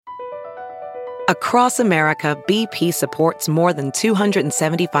Across America, BP supports more than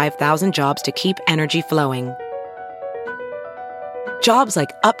 275,000 jobs to keep energy flowing. Jobs like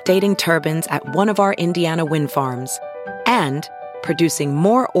updating turbines at one of our Indiana wind farms and producing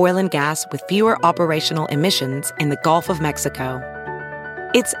more oil and gas with fewer operational emissions in the Gulf of Mexico.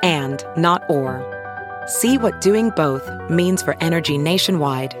 It's and, not or. See what doing both means for energy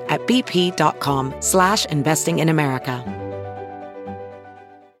nationwide at bp.com/investing in America.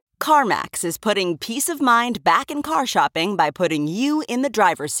 CarMax is putting peace of mind back in car shopping by putting you in the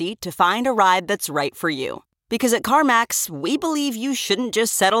driver's seat to find a ride that's right for you. Because at CarMax, we believe you shouldn't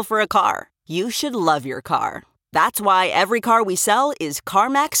just settle for a car. You should love your car. That's why every car we sell is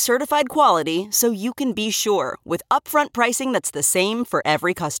CarMax certified quality, so you can be sure with upfront pricing that's the same for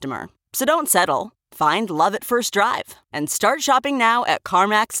every customer. So don't settle. Find love at first drive and start shopping now at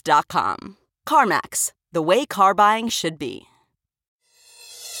CarMax.com. CarMax, the way car buying should be.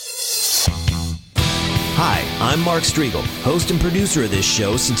 Hi, I'm Mark Striegel, host and producer of this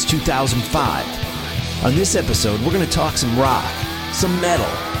show since 2005. On this episode, we're going to talk some rock, some metal,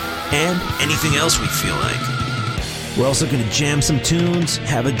 and anything else we feel like. We're also going to jam some tunes,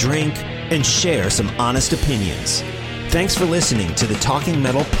 have a drink, and share some honest opinions. Thanks for listening to the Talking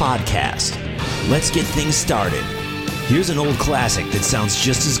Metal Podcast. Let's get things started. Here's an old classic that sounds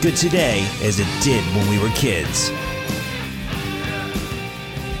just as good today as it did when we were kids.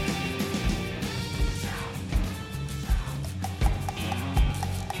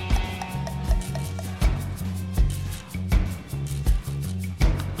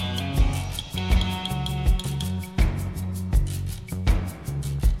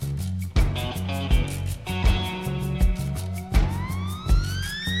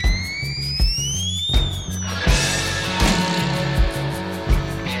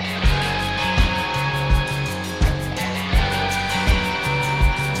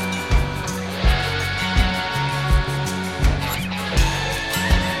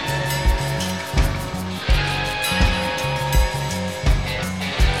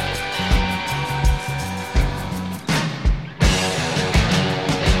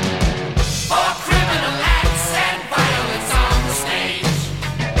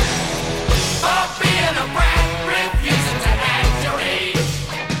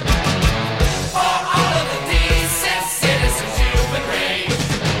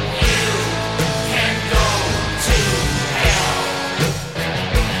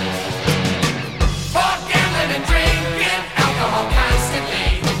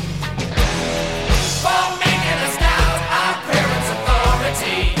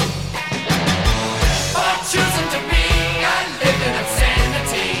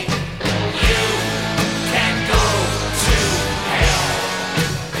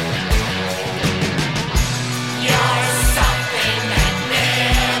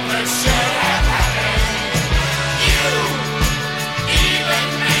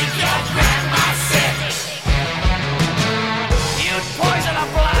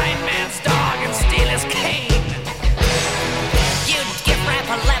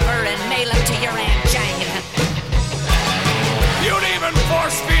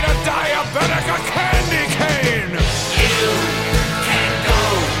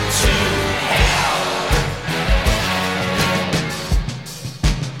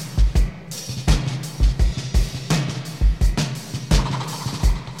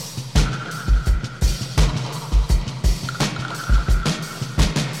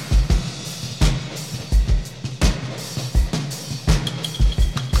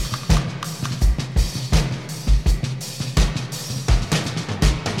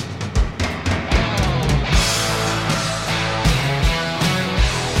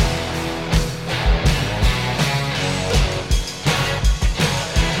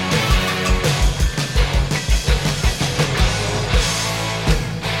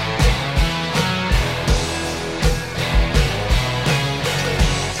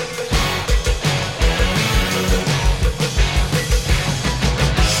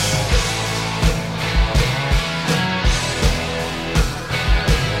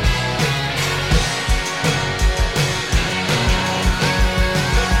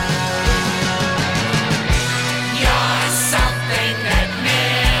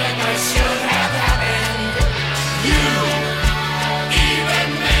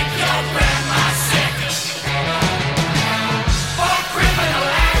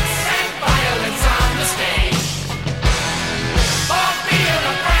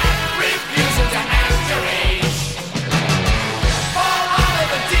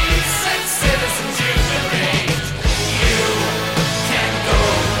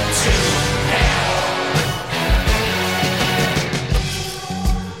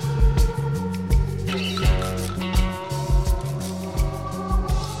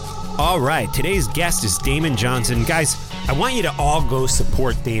 All right, today's guest is Damon Johnson. Guys, I want you to all go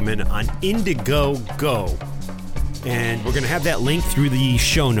support Damon on Indiegogo. And we're going to have that link through the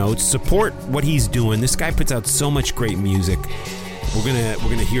show notes. Support what he's doing. This guy puts out so much great music. We're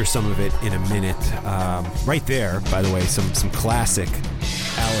gonna hear some of it in a minute. Right there, by the way, some classic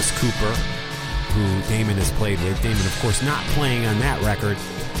Alice Cooper, who Damon has played with. Damon, of course, not playing on that record,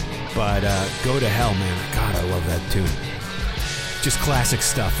 but Go to Hell, man. God, I love that tune. Just classic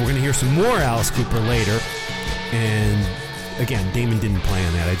stuff. We're going to hear some more Alice Cooper later. And again, Damon didn't play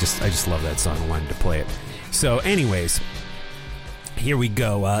on that. I just love that song. I wanted to play it. So anyways, here we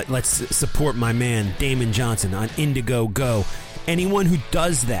go. Let's support my man, Damon Johnson, on Indiegogo. Anyone who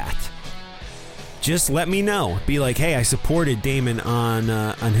does that, just let me know. Be like, hey, I supported Damon on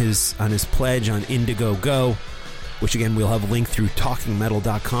his pledge on Indiegogo, which again, we'll have a link through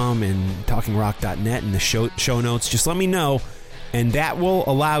talkingmetal.com and talkingrock.net in the show notes. Just let me know. And that will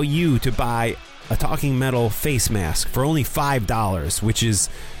allow you to buy a Talking Metal face mask for only $5, which is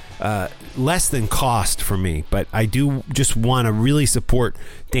less than cost for me. But I do just want to really support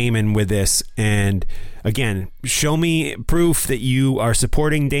Damon with this. And again, show me proof that you are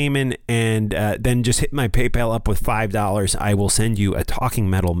supporting Damon, and then just hit my PayPal up with $5. I will send you a Talking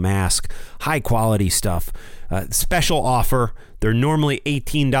Metal mask, high quality stuff. Special offer. They're normally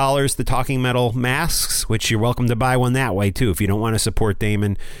 $18, the Talking Metal masks, which you're welcome to buy one that way too. If you don't want to support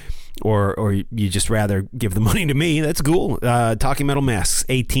Damon, or you just rather give the money to me, that's cool. Talking Metal masks,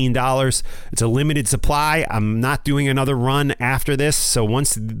 $18. It's a limited supply. I'm not doing another run after this. So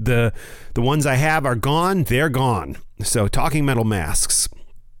once the ones I have are gone, they're gone. So Talking Metal masks.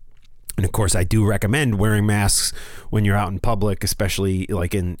 And of course, I do recommend wearing masks when you're out in public, especially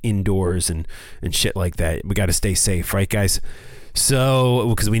like in indoors and shit like that. We got to stay safe, right, guys? So,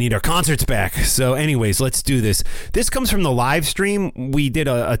 because we need our concerts back. So anyways, let's do this. This comes from the live stream. We did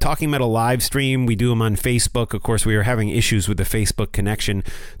a Talking Metal live stream. We do them on Facebook. Of course, we were having issues with the Facebook connection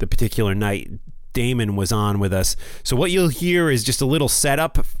the particular night Damon was on with us. So what you'll hear is just a little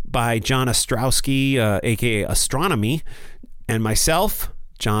setup by John Ostrowski, aka Astronomy, and myself.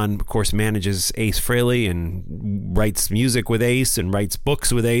 John, of course, manages Ace Frehley and writes music with Ace and writes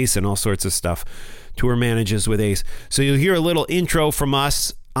books with Ace and all sorts of stuff. Tour manages with Ace. So you'll hear a little intro from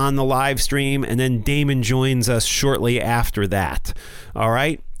us on the live stream, and then Damon joins us shortly after that. All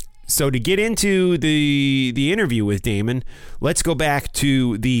right? So to get into the interview with Damon, let's go back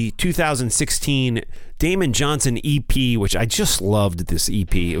to the 2016 Damon Johnson EP, which I just loved this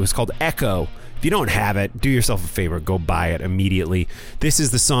EP. It was called Echo. If you don't have it, do yourself a favor, go buy it immediately. This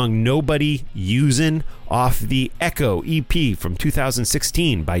is the song Nobody Usin' off the Echo EP from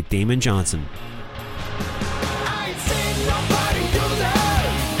 2016 by Damon Johnson. I ain't seen nobody do that.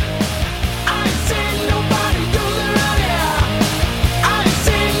 I ain't seen nobody do that, yeah. I ain't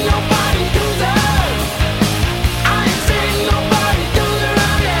seen nobody do that. I ain't seen nobody do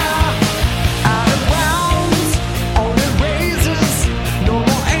that, yeah. Out of bounds, only razors, no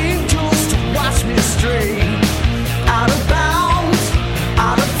more angels to watch me stray. Out of bounds,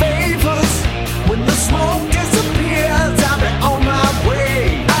 out of favors, when the smoke disappears, I'll be on my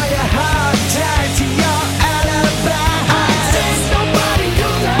way. Are you hard tied to your alibi? I ain't seen nobody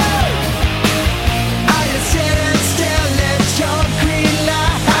do that. Are you sitting still at your green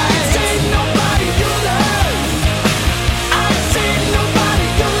light? I ain't seen nobody do that. I ain't seen nobody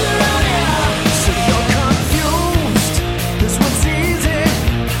do that, yeah. So you're confused. This one's easy.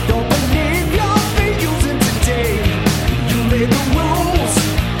 Don't believe you'll be using today. You made the rules.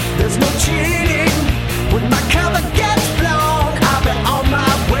 There's no cheating. When my cover gets blown, I'll be on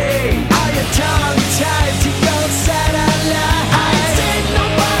my way. Are you tongue-tied to your satellite? I ain't seen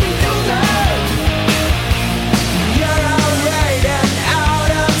nobody do that. You're alright and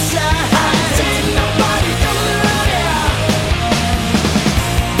out of sight. I ain't seen nobody do that, yeah.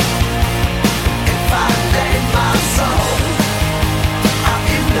 If I lay my soul out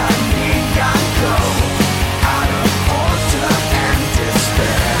in the neon glow, out of order and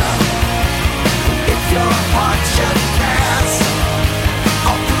despair, if your heart should pass,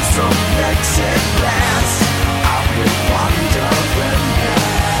 I'll through some plexiglass, I'll be wandering there.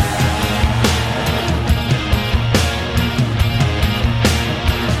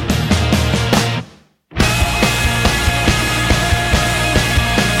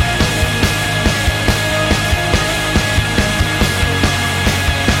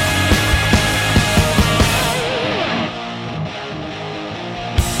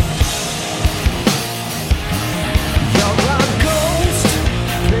 You're a ghost,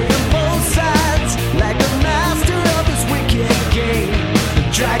 playing both sides, like the master of this wicked game.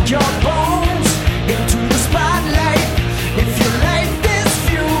 Drag your bones into the spotlight. If you light this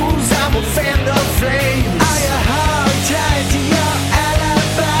fuse, I'll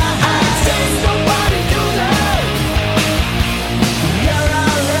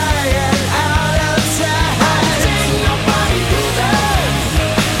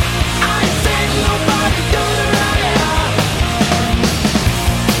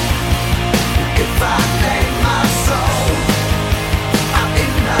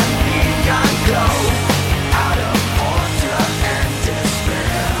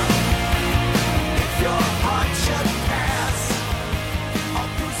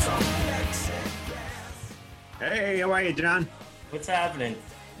Hey, John. What's happening?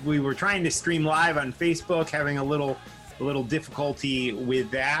 We were trying to stream live on Facebook, having a little difficulty with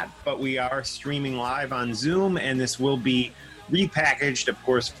that, but we are streaming live on Zoom, and this will be repackaged, of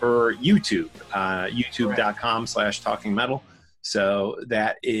course, for YouTube, youtube.com/Talking Metal. So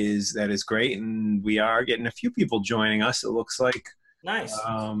that is great, and we are getting a few people joining us. It looks like. Nice.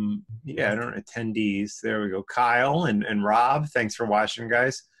 Yeah, I don't know, attendees. There we go. Kyle and Rob. Thanks for watching,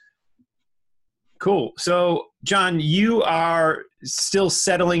 guys. Cool. So, John, you are still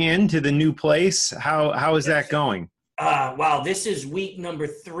settling into the new place. How is that going? Wow, this is week number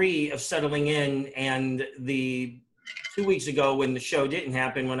 3 of settling in, and 2 weeks ago when the show didn't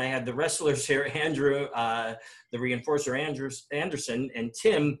happen, when I had the wrestlers here, Andrew, the reinforcer Anderson, and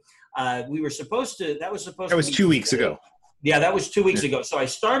Tim, that was 2 weeks ago. Yeah, that was 2 weeks ago. So I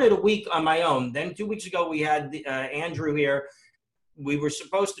started a week on my own. Then 2 weeks ago, we had Andrew here. We were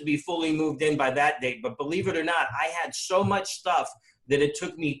supposed to be fully moved in by that date. But believe it or not, I had so much stuff that it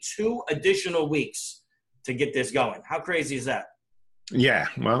took me 2 additional weeks to get this going. How crazy is that? Yeah,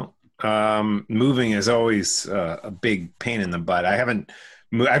 well, moving is always a big pain in the butt.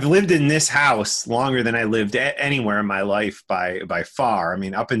 I've lived in this house longer than I lived anywhere in my life by far. I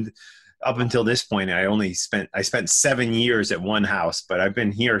mean, up until this point, I spent 7 years at one house, but I've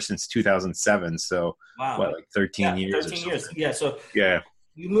been here since 2007. So, wow. What, like 13 years? 13 years. Yeah. So yeah,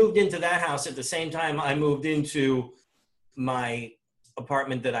 you moved into that house at the same time I moved into my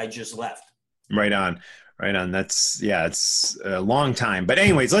apartment that I just left. Right on. It's a long time. But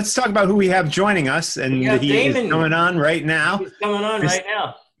anyways, let's talk about who we have joining us, and he is coming on right now. He's coming on right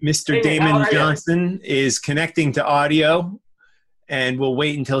now. Mr. Damon Johnson is connecting to audio. And we'll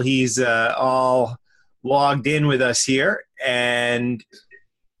wait until he's all logged in with us here. And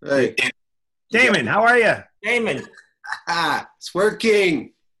hey, Damon, how are you? Damon. It's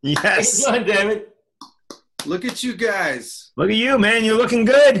working. Yes. How you doing, Damon? Look at you guys. Look at you, man. You're looking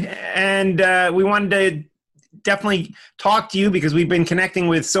good. And we wanted to definitely talk to you because we've been connecting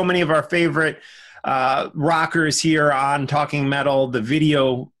with so many of our favorite rockers here on Talking Metal, the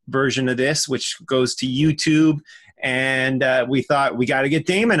video version of this, which goes to YouTube. And we thought we got to get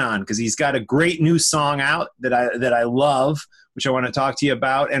Damon on because he's got a great new song out that I love, which I want to talk to you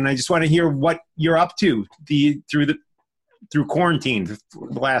about. And I just want to hear what you're up to through quarantine for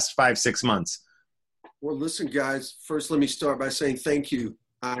the last 5-6 months. Well, listen, guys, first let me start by saying thank you.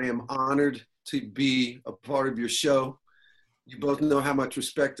 I am honored to be a part of your show. You both know how much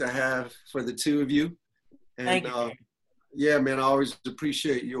respect I have for the two of you. And thank you. Yeah, man, I always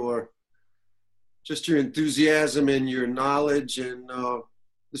appreciate your enthusiasm and your knowledge, and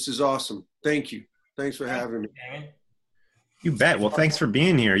this is awesome. Thank you. Thanks for having me. You bet. Well, thanks for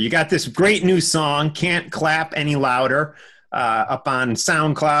being here. You got this great new song, Can't Clap Any Louder, up on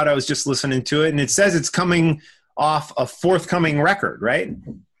SoundCloud. I was just listening to it, and it says it's coming off a forthcoming record, right?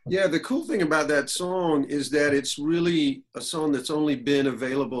 Yeah, the cool thing about that song is that it's really a song that's only been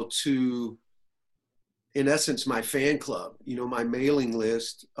available to, in essence, my fan club, my mailing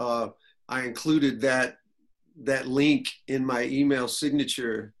list. I included that link in my email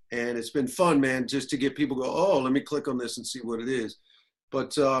signature, and it's been fun, man, just to get people go, oh, let me click on this and see what it is.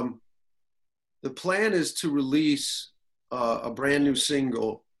 But the plan is to release a brand new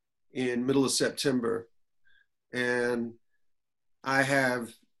single in middle of September, and I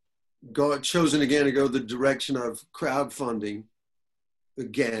have chosen again to go the direction of crowdfunding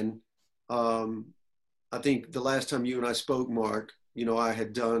again. I think the last time you and I spoke, Mark, I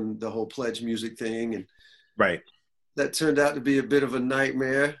had done the whole pledge music thing, and right. That turned out to be a bit of a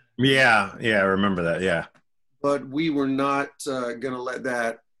nightmare. Yeah, I remember that, yeah. But we were not going to let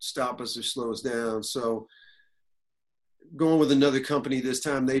that stop us or slow us down. So going with another company this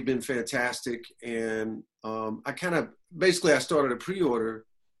time, they've been fantastic. And I started a pre-order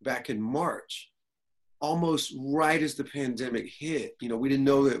back in March, almost right as the pandemic hit. We didn't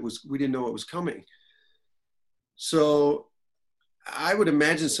know it was coming. So I would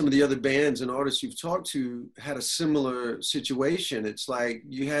imagine some of the other bands and artists you've talked to had a similar situation. It's like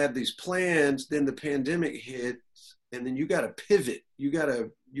you had these plans, then the pandemic hit, and then you got to pivot. You got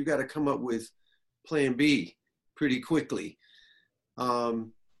to come up with plan B pretty quickly. So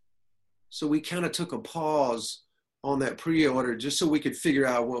we kind of took a pause on that pre-order just so we could figure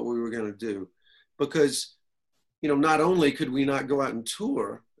out what we were going to do. Because, not only could we not go out and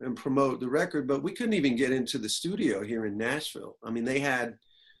tour and promote the record, but we couldn't even get into the studio here in Nashville. I mean, they had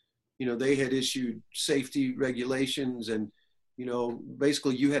issued safety regulations, and,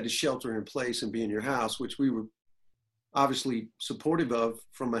 basically you had to shelter in place and be in your house, which we were obviously supportive of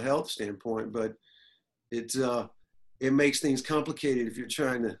from a health standpoint, but it makes things complicated if you're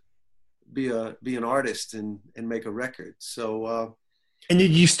trying to be an artist and make a record. So and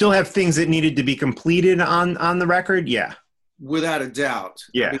did you still have things that needed to be completed on the record? Yeah, without a doubt.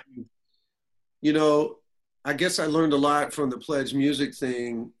 Yeah. I mean, you know, I guess I learned a lot from the Pledge Music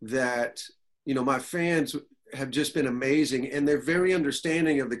thing that, you know, my fans have just been amazing, and they're very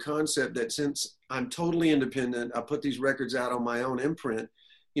understanding of the concept that since I'm totally independent, I put these records out on my own imprint.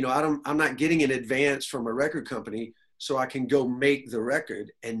 You know, I'm not getting an advance from a record company, so I can go make the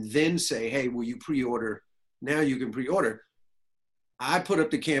record and then say, hey, will you pre-order? Now you can pre-order. I put up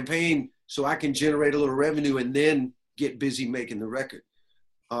the campaign so I can generate a little revenue and then get busy making the record.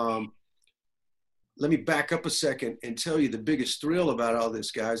 Let me back up a second and tell you the biggest thrill about all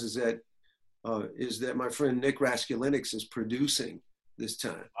this, guys, is that my friend Nick Raskulinecz is producing this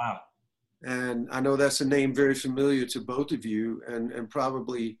time. Wow. And I know that's a name very familiar to both of you and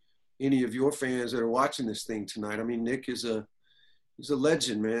probably any of your fans that are watching this thing tonight. I mean, Nick is he's a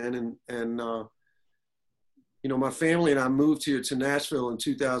legend, man. And you know, my family and I moved here to Nashville in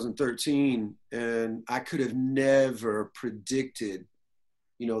 2013, and I could have never predicted,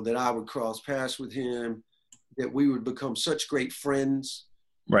 you know, that I would cross paths with him, that we would become such great friends.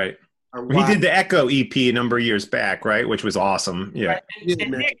 Right. He did the Echo EP a number of years back, right? Which was awesome. Yeah. Right.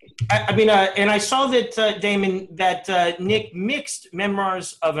 And Nick, and I saw that, Damon, that Nick mixed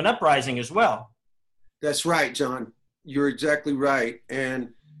Memoirs of an Uprising as well. That's right, John. You're exactly right. And,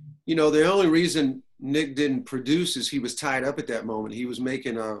 you know, the only reason Nick didn't produce is he was tied up at that moment. He was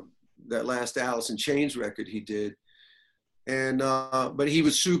making that last Alice in Chains record he did. And, but he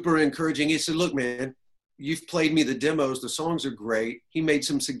was super encouraging. He said, look, man, you've played me the demos. The songs are great. He made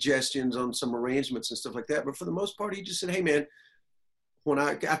some suggestions on some arrangements and stuff like that. But for the most part, he just said, hey, man, when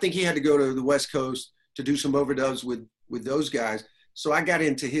I think he had to go to the West Coast to do some overdubs with those guys. So I got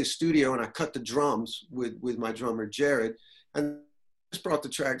into his studio and I cut the drums with my drummer, Jared, and just brought the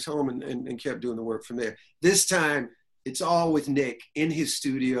tracks home and kept doing the work from there. This time, it's all with Nick in his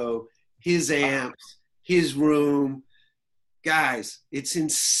studio, his amps, his room. Guys, it's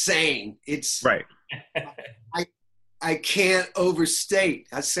insane. It's right. I can't overstate.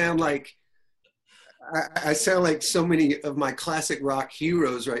 I sound like so many of my classic rock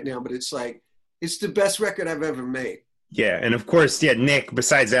heroes right now, but it's like, it's the best record I've ever made. Yeah. And of course, yeah, Nick,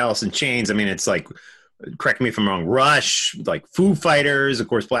 besides Alice in Chains, I mean, it's like, correct me if I'm wrong, Rush, like Foo Fighters, of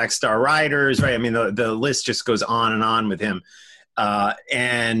course, Black Star Riders, right? I mean, the list just goes on and on with him.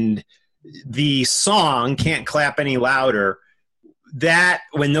 And the song Can't Clap Any Louder, that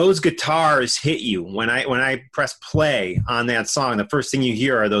when those guitars hit you, when I press play on that song, the first thing you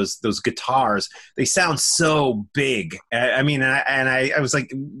hear are those guitars. They sound so big. I mean, I was like,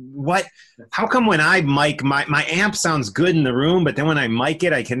 what? How come when I mic my amp sounds good in the room, but then when I mic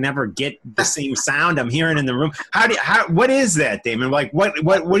it, I can never get the same sound I'm hearing in the room? What is that, Damon? Like, what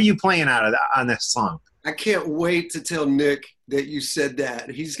are you playing on this song? I can't wait to tell Nick that you said that.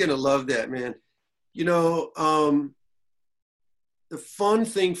 He's gonna love that, man. You know, the fun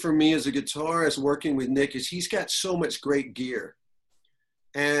thing for me as a guitarist working with Nick is he's got so much great gear.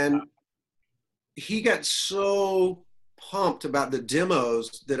 And he got so pumped about the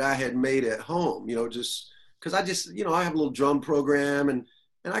demos that I had made at home, you know, just because I have a little drum program and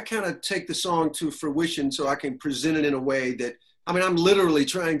I kind of take the song to fruition so I can present it in a way that, I mean, I'm literally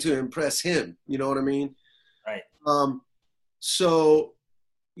trying to impress him, you know what I mean? Right. So,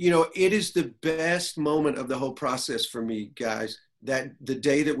 you know, it is the best moment of the whole process for me, guys, that the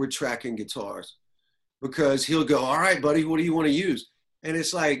day that we're tracking guitars, because he'll go, all right, buddy, what do you want to use? And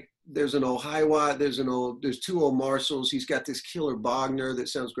it's like, there's an old Hiwatt, there's two old Marshalls. He's got this killer Bogner that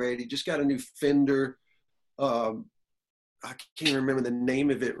sounds great. He just got a new Fender. I can't remember the name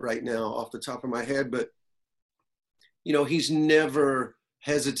of it right now off the top of my head, but you know, he's never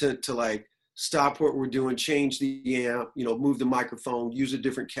hesitant to like stop what we're doing, change the amp, you know, move the microphone, use a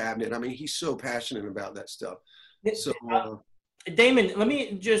different cabinet. I mean, he's so passionate about that stuff. So, Damon, let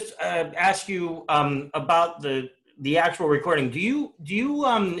me just ask you about the actual recording. Do you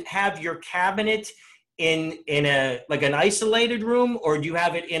have your cabinet in a like an isolated room, or do you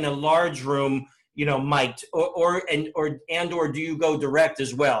have it in a large room, you know, mic'd, or do you go direct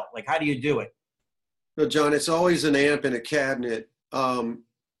as well? Like, how do you do it? No, John, it's always an amp in a cabinet.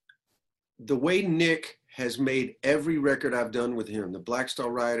 The way Nick has made every record I've done with him, the Black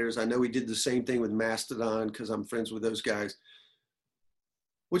Star Riders, I know he did the same thing with Mastodon because I'm friends with those guys.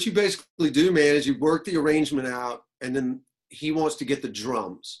 What you basically do, man, is you work the arrangement out, and then he wants to get the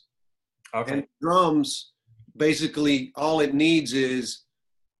drums. Okay. And drums, basically, all it needs is,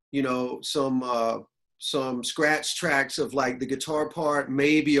 you know, some scratch tracks of like the guitar part,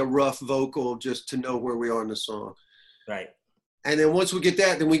 maybe a rough vocal just to know where we are in the song. Right. And then once we get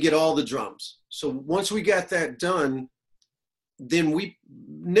that, then we get all the drums. So once we got that done, then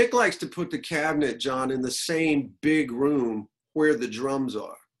Nick likes to put the cabinet, John, in the same big room where the drums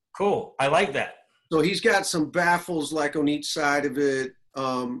are. Cool. I like that. So he's got some baffles like on each side of it,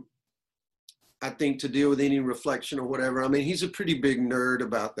 I think, to deal with any reflection or whatever. I mean, he's a pretty big nerd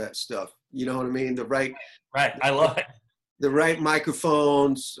about that stuff. You know what I mean? Right. I love it. The right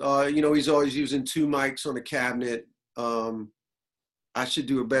microphones. He's always using 2 mics on the cabinet. I should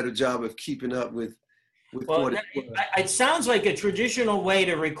do a better job of keeping up with what it sounds like a traditional way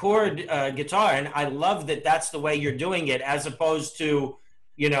to record guitar, and I love that that's the way you're doing it, as opposed to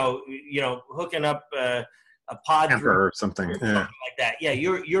hooking up a pod or something like that. Yeah,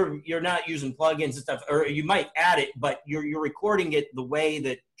 you're not using plugins and stuff, or you might add it, but you're recording it the way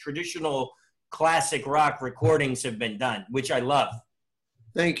that traditional classic rock recordings have been done, which I love.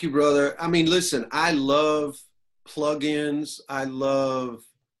 Thank you, brother. I mean, listen, I love plugins. I love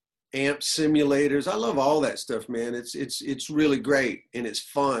amp simulators. I love all that stuff, man. It's really great and it's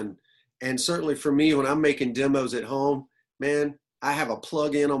fun. And certainly for me, when I'm making demos at home, man, I have a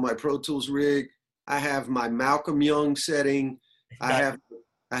plug-in on my Pro Tools rig. I have my Malcolm Young setting. I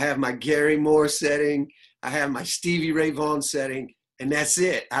have my Gary Moore setting. I have my Stevie Ray Vaughan setting, and that's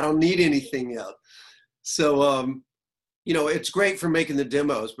it. I don't need anything else. So, it's great for making the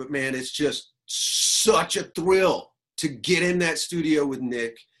demos, but man, it's just such a thrill to get in that studio with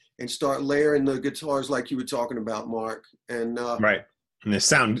Nick and start layering the guitars like you were talking about, Mark. And right. And this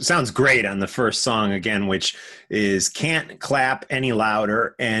sounds great on the first song again, which is Can't Clap Any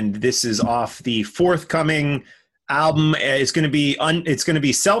Louder. And this is off the forthcoming album. It's going to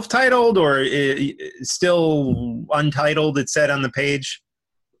be self-titled or still untitled, it said on the page.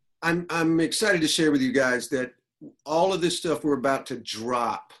 I'm excited to share with you guys that all of this stuff we're about to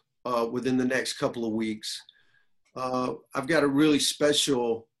drop within the next couple of weeks. I've got a really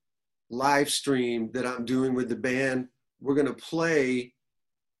special live stream that I'm doing with the band. We're going to play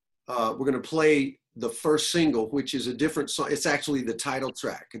the first single, which is a different song. It's actually the title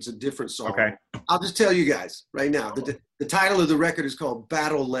track. It's a different song. Okay. I'll just tell you guys right now. The title of the record is called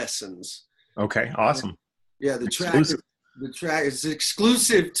Battle Lessons. Okay. Awesome. Yeah. The track is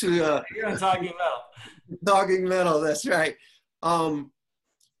exclusive to You're on Talking Metal. Talking Metal. That's right.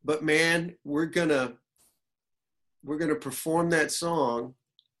 But man, we're gonna perform that song.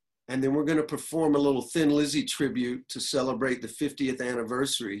 And then we're going to perform a little Thin Lizzy tribute to celebrate the 50th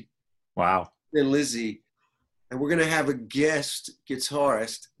anniversary. Wow. Thin Lizzy. And we're going to have a guest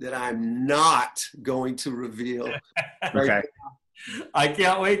guitarist that I'm not going to reveal. Okay. I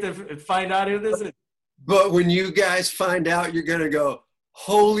can't wait to find out who this is. But when you guys find out, you're going to go,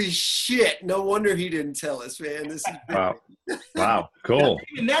 holy shit. No wonder he didn't tell us, man. This is wow. Wow. Cool.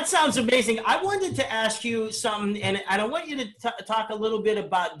 And that sounds amazing. I wanted to ask you something, and I want you to talk a little bit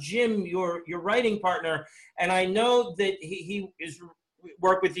about Jim, your writing partner. And I know that he is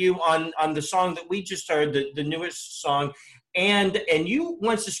work with you on the song that we just heard, the newest song. And you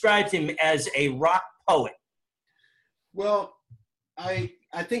once described him as a rock poet. Well, I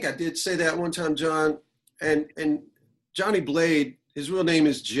think I did say that one time, John. And Johnny Blade, his real name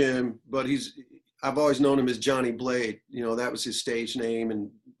is Jim, but I've always known him as Johnny Blade. That was his stage name and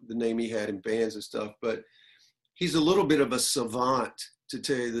the name he had in bands and stuff. But he's a little bit of a savant, to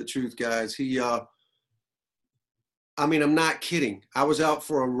tell you the truth, guys. I'm not kidding. I was out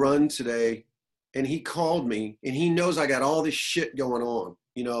for a run today and he called me and he knows I got all this shit going on.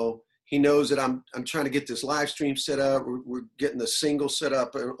 He knows that I'm trying to get this live stream set up. We're getting the single set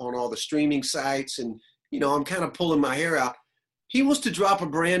up on all the streaming sites. And, I'm kind of pulling my hair out. He wants to drop a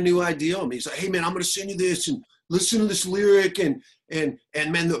brand new idea on me. He's like, hey man, I'm going to send you this and listen to this lyric. And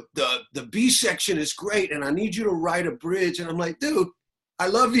man, the B section is great. And I need you to write a bridge. And I'm like, dude, I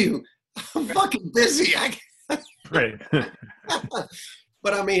love you. I'm fucking busy. Right.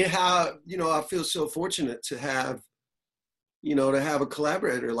 But I mean, I feel so fortunate to have a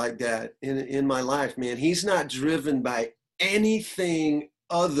collaborator like that in my life, man. He's not driven by anything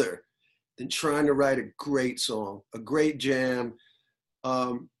other than trying to write a great song, a great jam.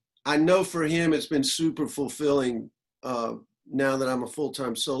 I know for him, it's been super fulfilling now that I'm a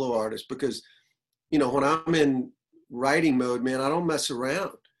full-time solo artist because, when I'm in writing mode, man, I don't mess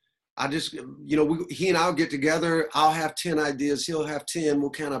around. I just, he and I'll get together. I'll have 10 ideas. He'll have 10.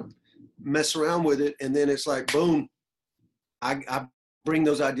 We'll kind of mess around with it. And then it's like, boom, I bring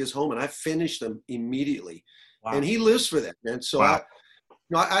those ideas home and I finish them immediately. Wow. And he lives for that, man. So wow.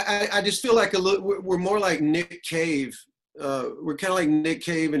 I just feel like we're more like Nick Cave. We're kind of like Nick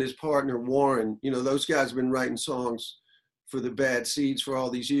Cave and his partner, Warren. Those guys have been writing songs for the Bad Seeds for all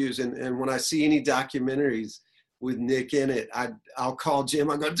these years. And when I see any documentaries with Nick in it, I'll call Jim.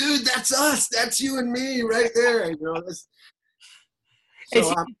 I go, dude, that's us. That's you and me right there. You know, Is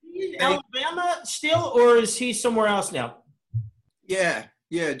he in Alabama still, or is he somewhere else now? Yeah.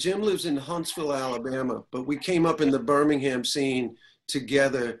 Jim lives in Huntsville, Alabama, but we came up in the Birmingham scene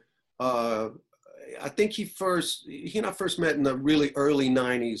together. I think he and I first met in the really early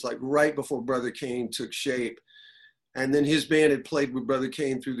 90s, like right before Brother Kane took shape. And then his band had played with Brother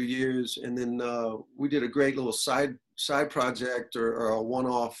Kane through the years. And then we did a great little side project or a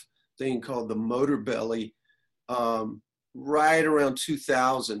one-off thing called the Motor Belly right around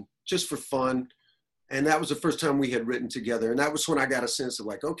 2000, just for fun. And that was the first time we had written together. And that was when I got a sense of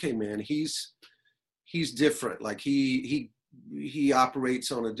like, okay, man, he's different. Like he operates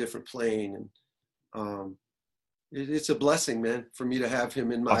on a different plane. And it's a blessing, man, for me to have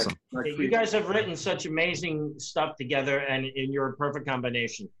him in my. Awesome. You guys have written such amazing stuff together, and you're a perfect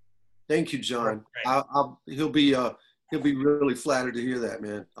combination. Thank you, John. He'll be really flattered to hear that,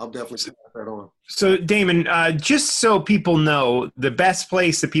 man. I'll definitely pass that on. So, Damon, just so people know, the best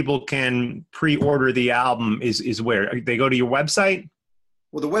place that people can pre-order the album is where? They go to your website?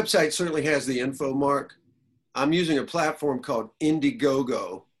 Well, the website certainly has the info, Mark. I'm using a platform called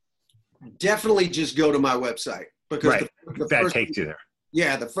Indiegogo. Definitely just go to my website. Because that takes you there.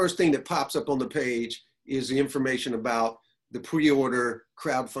 Yeah, the first thing that pops up on the page is the information about the pre-order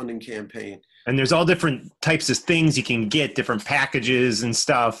crowdfunding campaign. And there's all different types of things you can get, different packages and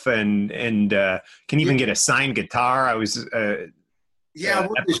stuff, and can even get a signed guitar. I was I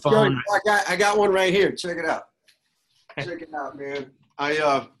got one right here. Check it out. Check it out, man.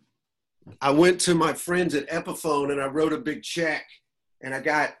 I went to my friends at Epiphone and I wrote a big check, and I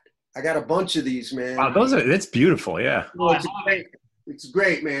got a bunch of these, man. Wow, that's beautiful, yeah. Oh, it's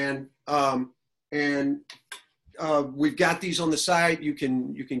great, man. We've got these on the site. You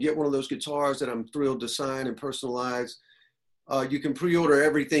can get one of those guitars that I'm thrilled to sign and personalize. You can pre-order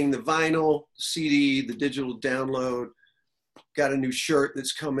everything, the vinyl, CD, the digital download. Got a new shirt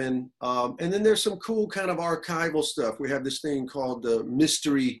that's coming. And then there's some cool kind of archival stuff. We have this thing called the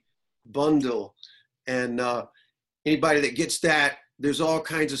Mystery Bundle. And anybody that gets that, there's all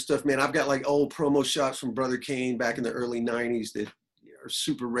kinds of stuff, man. I've got like old promo shots from Brother Kane back in the early 90s that are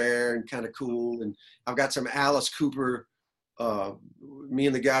super rare and kind of cool. And I've got some Alice Cooper. Me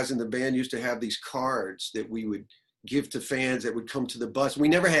and the guys in the band used to have these cards that we would give to fans that would come to the bus. We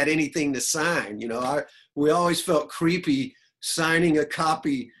never had anything to sign. You know, we always felt creepy signing a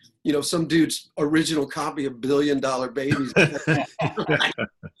copy, you know, some dude's original copy of $1 Billion Babies.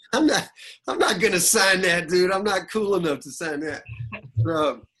 I'm not going to sign that, dude. I'm not cool enough to sign that.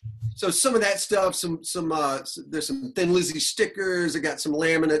 So some of that stuff, there's some Thin Lizzy stickers. I got some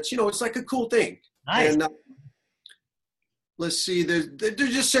laminates. You know, it's like a cool thing. Nice. And let's see. There's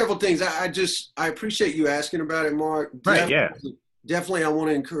just several things. I appreciate you asking about it, Mark. Right. Yeah. Definitely, I want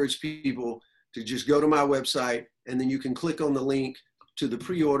to encourage people to just go to my website, and then you can click on the link to the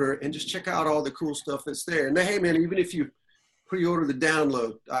pre-order and just check out all the cool stuff that's there. And hey, man, even if you pre-order the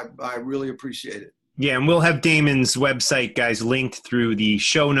download, I really appreciate it. Yeah, and we'll have Damon's website, guys, linked through the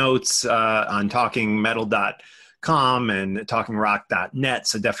show notes on talkingmetal.com and talkingrock.net,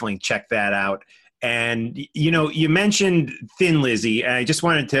 so definitely check that out. And, you know, you mentioned Thin Lizzy, and I just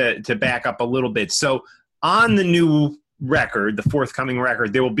wanted to back up a little bit. So on the new record, the forthcoming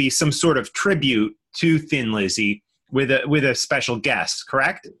record, there will be some sort of tribute to Thin Lizzy with a special guest,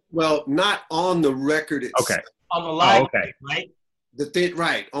 correct? Well, not on the record itself. Okay. On the live, right?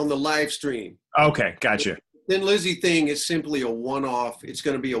 Right, on the live stream. Okay, gotcha. The Thin Lizzy thing is simply a one-off. It's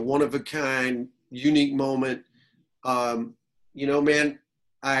going to be a one-of-a-kind, unique moment. You know, man,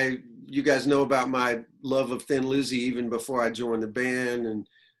 you guys know about my love of Thin Lizzy even before I joined the band. And,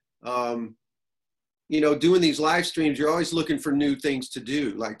 you know, doing these live streams, you're always looking for new things to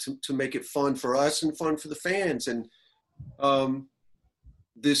do, like to make it fun for us and fun for the fans. And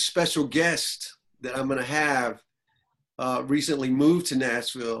this special guest that I'm going to have recently moved to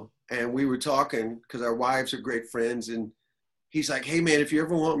Nashville, and we were talking because our wives are great friends, and he's like, hey man, if you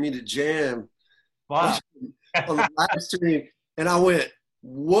ever want me to jam on the live stream. And I went,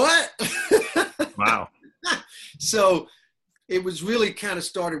 what? Wow. So it was really kind of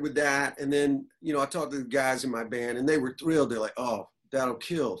started with that. And then, you know, I talked to the guys in my band and they were thrilled. They're like, oh, that'll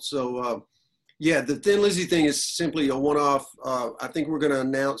kill. So yeah, the Thin Lizzy thing is simply a one-off. I think we're going to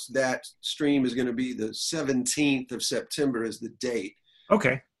announce that stream is going to be the 17th of September is the date.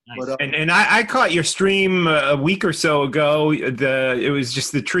 Okay. Nice. But, And I caught your stream a week or so ago. It was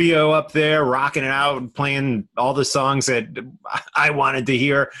just the trio up there rocking it out and playing all the songs that I wanted to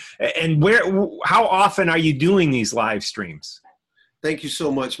hear. And how often are you doing these live streams? Thank you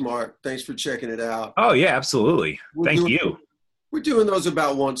so much, Mark. Thanks for checking it out. Oh yeah, absolutely. Thank you. We're doing those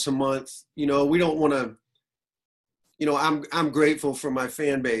about once a month. You know, we don't want to, you know, I'm grateful for my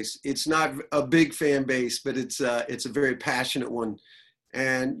fan base. It's not a big fan base, but it's a very passionate one.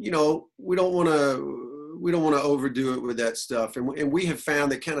 And, you know, we don't want to overdo it with that stuff. And we have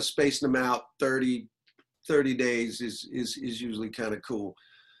found that kind of spacing them out 30 days is usually kind of cool.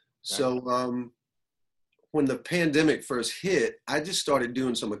 So when the pandemic first hit, I just started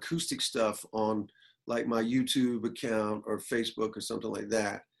doing some acoustic stuff on like my YouTube account or Facebook or something like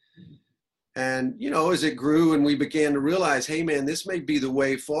that. And, you know, as it grew and we began to realize, hey man, this may be the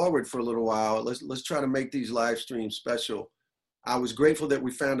way forward for a little while. Let's try to make these live streams special. I was grateful that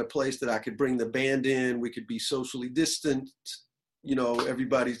we found a place that I could bring the band in. We could be socially distant, you know,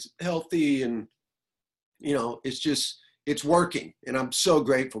 everybody's healthy, and, you know, it's working. And I'm so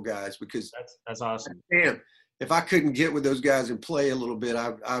grateful, guys, because that's awesome. Man, if I couldn't get with those guys and play a little bit,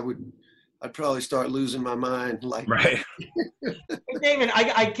 I'd probably start losing my mind. Like, right. Hey, David,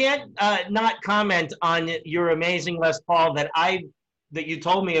 I can't not comment on your amazing Les Paul that you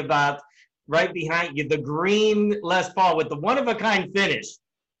told me about right behind you, the green Les Paul with the one-of-a-kind finish.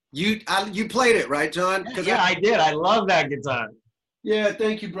 You played it, right, John? Yeah, I did. I love that guitar. Yeah,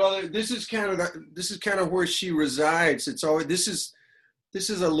 thank you, brother. This is kind of where she resides. It's always this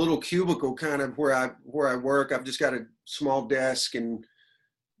is a little cubicle kind of where I work. I've just got a small desk and,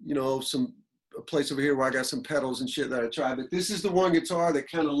 you know, a place over here where I got some pedals and shit that I try. But this is the one guitar that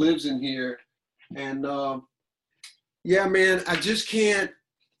kind of lives in here. And yeah, man, I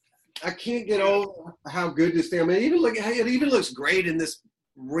can't get over how good this thing. I mean, it even looks great in this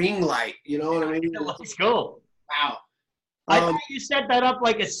ring light. You know what I mean? It looks cool. Wow. I thought you set that up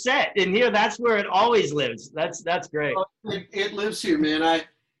like a set in here. That's where it always lives. That's great. It lives here, man.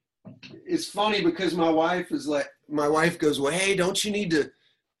 It's funny because my wife goes, well, hey, don't you need to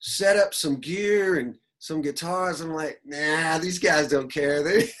set up some gear and some guitars? I'm like, nah, these guys don't care.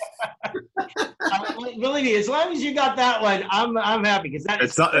 Believe me, as long as you got that one, I'm happy, because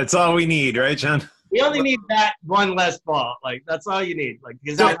that's all we need, right, John? We only need that one Les Paul. Like, that's all you need. Like,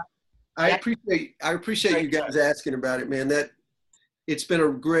 because I appreciate you guys asking about it, man. That it's been a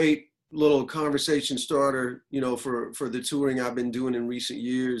great little conversation starter, you know, for the touring I've been doing in recent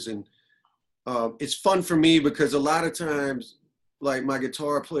years. And it's fun for me because a lot of times, like my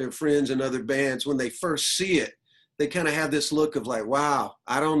guitar player friends and other bands, when they first see it, they kind of have this look of like, wow,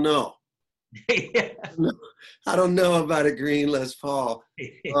 I don't know. Yeah. I don't know about a green Les Paul.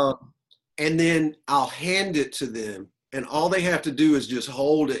 And then I'll hand it to them, and all they have to do is just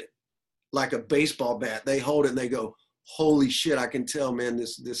hold it like a baseball bat. They hold it and they go, holy shit, I can tell, man,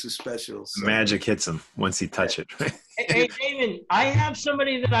 this is special. So. Magic hits them once you touch it. Hey, Damon, I have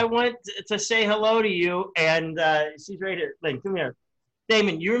somebody that I want to say hello to you, and she's right here. Lynn, come here.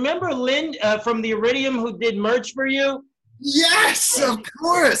 Damon, you remember Lynn from the Iridium who did merch for you? Yes, of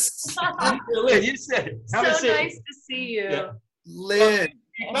course. Lynn, you said. So nice to see you. Yeah. Lynn.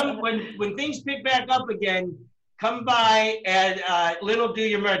 When things pick back up again, come by, and Lynn will do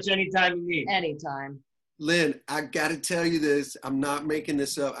your merch anytime you need. Anytime. Lynn, I got to tell you this. I'm not making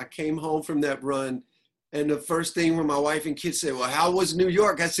this up. I came home from that run, and the first thing when my wife and kids said, well, how was New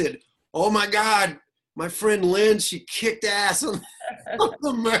York? I said, oh, my God, my friend Lynn, she kicked ass on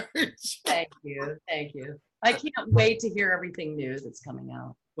the merch. Thank you. Thank you. I can't wait to hear everything new that's coming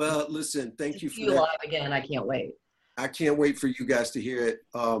out. Well, listen, thank you for that. Live again. I can't wait. I can't wait for you guys to hear it.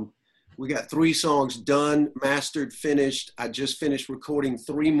 We got 3 songs done, mastered, finished. I just finished recording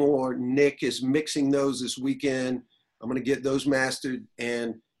 3 more. Nick is mixing those this weekend. I'm going to get those mastered,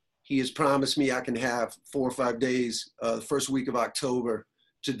 and he has promised me I can have 4 or 5 days, the first week of October,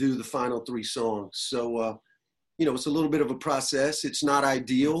 to do the final 3 songs. So, you know, it's a little bit of a process. It's not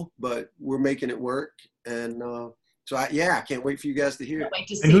ideal, but we're making it work. And so, I can't wait for you guys to hear it.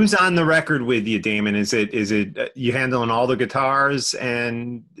 And who's on the record with you, Damon? Is it you handling all the guitars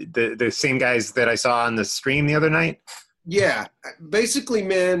and the same guys that I saw on the stream the other night? Yeah, basically,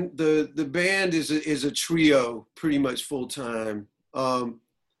 man, the band is a trio, pretty much full time.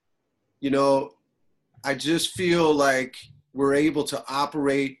 You know, I just feel like we're able to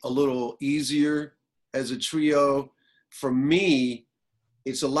operate a little easier as a trio. For me,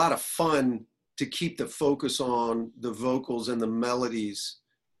 it's a lot of fun to keep the focus on the vocals and the melodies.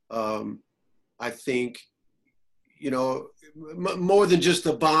 I think, you know, more than just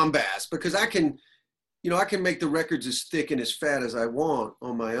the bombast, because I can make the records as thick and as fat as I want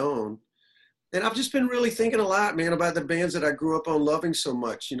on my own. And I've just been really thinking a lot, man, about the bands that I grew up on loving so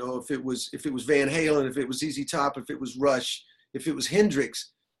much. You know, if it was Van Halen, if it was ZZ Top, if it was Rush, if it was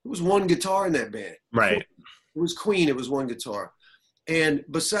Hendrix, it was one guitar in that band. Right. It was Queen, it was one guitar. And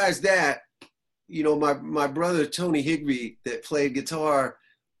besides that, you know, my brother Tony Higbee that played guitar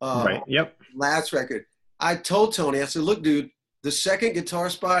Right. Yep. last record, I told Tony, I said, look, dude, the second guitar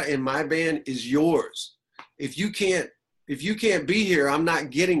spot in my band is yours. If you can't be here, I'm not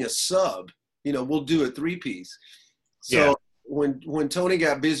getting a sub. You know, we'll do a 3-piece. So Yeah. when Tony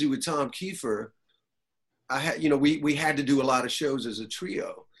got busy with Tom Kiefer, I had, you know, we had to do a lot of shows as a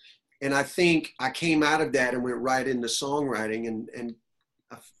trio. And I think I came out of that and went right into songwriting, and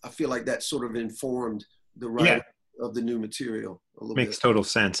I feel like that sort of informed the writing of the new material a little Makes bit. total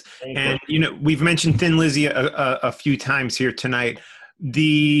sense. And, you know, we've mentioned Thin Lizzy a few times here tonight.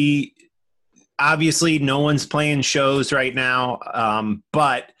 Obviously no one's playing shows right now,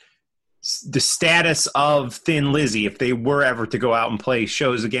 but the status of Thin Lizzy, if they were ever to go out and play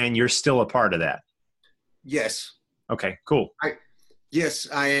shows again, you're still a part of that. Yes. Okay, cool. Yes,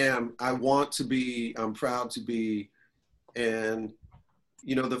 I am. I want to be. I'm proud to be. And,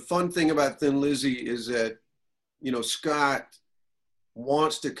 you know, the fun thing about Thin Lizzy is that, you know, Scott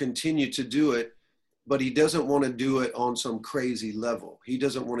wants to continue to do it, but he doesn't want to do it on some crazy level. He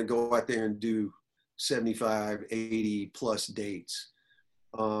doesn't want to go out there and do 75, 80 plus dates.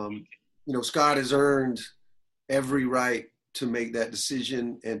 You know, Scott has earned every right to make that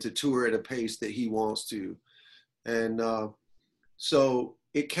decision and to tour at a pace that he wants to. And so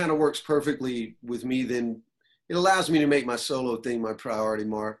it kind of works perfectly with me. Then it allows me to make my solo thing my priority,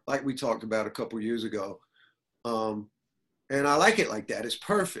 Mark, like we talked about a couple years ago. And I like it like that. It's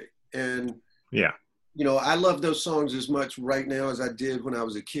perfect. And, yeah, you know, I love those songs as much right now as I did when I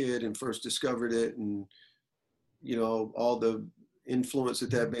was a kid and first discovered it. And, you know, all the influence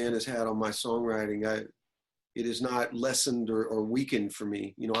that band has had on my songwriting, it is not lessened or weakened for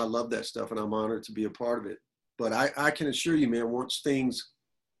me. You know, I love that stuff and I'm honored to be a part of it. But I can assure you, man, once things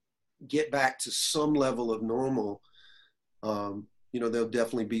get back to some level of normal, you know, there'll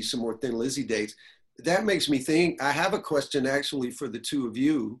definitely be some more Thin Lizzy dates. That makes me think, I have a question actually for the two of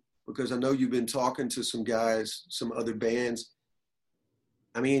you, because I know you've been talking to some guys, some other bands.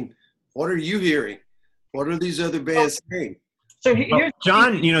 I mean, what are you hearing? What are these other bands saying? So here's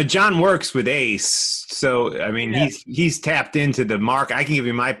John, you know, John works with Ace. So, I mean, he's tapped into the mark. I can give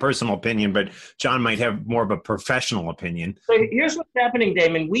you my personal opinion, but John might have more of a professional opinion. So here's what's happening,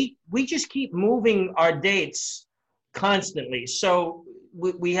 Damon. We just keep moving our dates constantly. So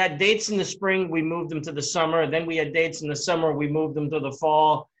we had dates in the spring, we moved them to the summer. Then we had dates in the summer, we moved them to the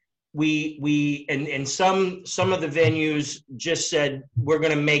fall. And some of the venues just said, we're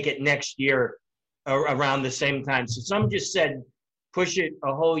going to make it next year around the same time. So some just said, push it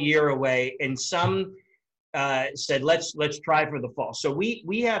a whole year away. And some said, let's try for the fall. So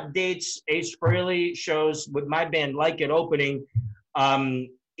we have dates, Ace Frehley shows with my band Like It opening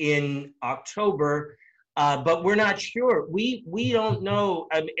in October. But we're not sure. We don't know.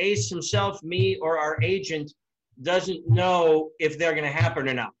 Ace himself, me, or our agent doesn't know if they're going to happen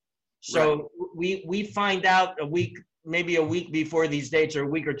or not. So we find out maybe a week before these dates, or a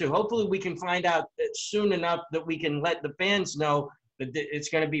week or two. Hopefully we can find out soon enough that we can let the fans know that it's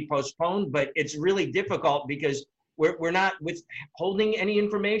going to be postponed. But it's really difficult because we're not withholding any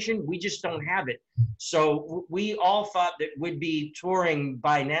information. We just don't have it. So we all thought that we'd be touring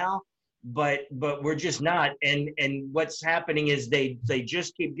by now, but we're just not. And what's happening is they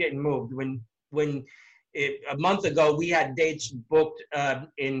just keep getting moved. A month ago, we had dates booked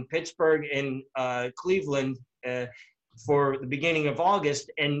in Pittsburgh and Cleveland for the beginning of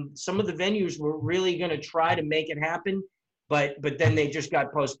August, and some of the venues were really going to try to make it happen, but then they just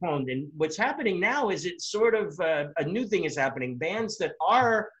got postponed. And what's happening now is it's sort of a new thing is happening. Bands that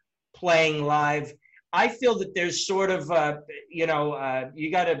are playing live, I feel that there's sort of, you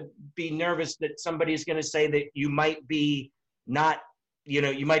got to be nervous that somebody's going to say that you might be not,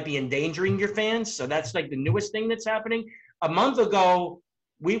 you might be endangering your fans. So that's like the newest thing that's happening. A month ago,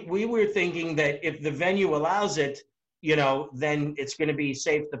 we were thinking that if the venue allows it, then it's going to be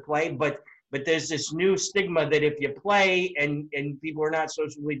safe to play. But there's this new stigma that if you play and people are not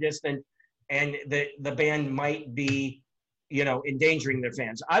socially distant, and the band might be, endangering their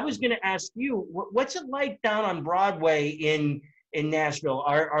fans. I was going to ask you, what's it like down on Broadway in Nashville?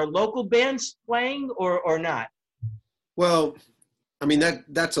 Are local bands playing or not? Well, I mean,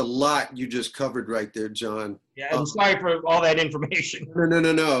 that's a lot you just covered right there, John. Yeah, I'm sorry for all that information.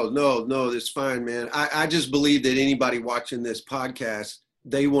 No, it's fine, man. I just believe that anybody watching this podcast,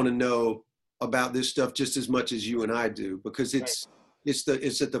 they want to know about this stuff just as much as you and I do, because it's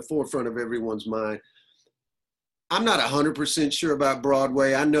at the forefront of everyone's mind. I'm not 100% sure about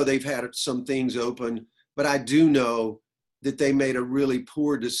Broadway. I know they've had some things open, but I do know that they made a really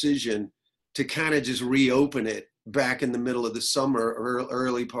poor decision to kind of just reopen it back in the middle of the summer or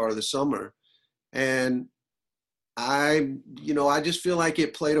early part of the summer. And I just feel like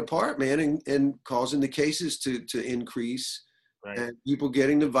it played a part, man, in causing the cases to increase, Right. and people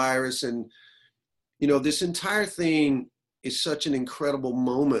getting the virus. And, this entire thing is such an incredible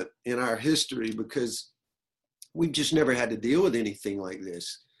moment in our history because we've just never had to deal with anything like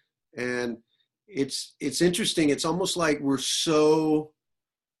this. And it's interesting. It's almost like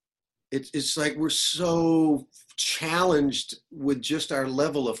it's like we're so challenged with just our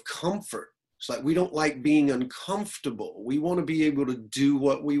level of comfort. It's like we don't like being uncomfortable. We want to be able to do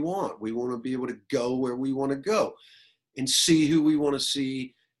what we want. We want to be able to go where we want to go and see who we want to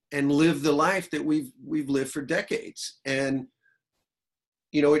see and live the life that we've lived for decades. And,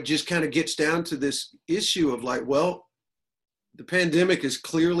 it just kind of gets down to this issue of like, well, the pandemic is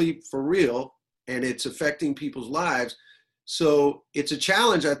clearly for real and it's affecting people's lives. So it's a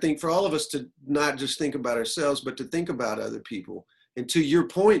challenge, I think, for all of us to not just think about ourselves, but to think about other people. And to your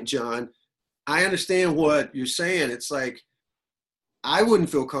point, John, I understand what you're saying. It's like, I wouldn't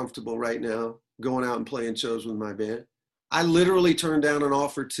feel comfortable right now going out and playing shows with my band. I literally turned down an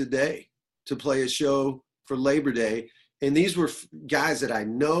offer today to play a show for Labor Day. And these were guys that I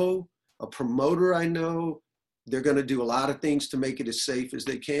know, a promoter I know. They're going to do a lot of things to make it as safe as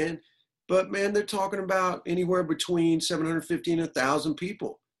they can. But man, they're talking about anywhere between 750 and 1,000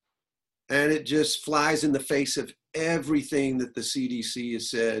 people. And it just flies in the face of everything that the CDC has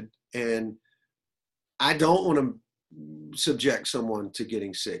said. And I don't want to subject someone to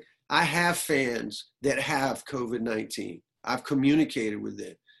getting sick. I have fans that have COVID-19. I've communicated with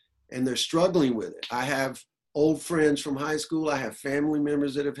them and they're struggling with it. I have old friends from high school. I have family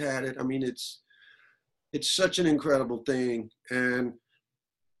members that have had it. I mean, it's such an incredible thing. And,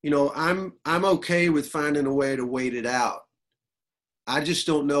 I'm okay with finding a way to wait it out. I just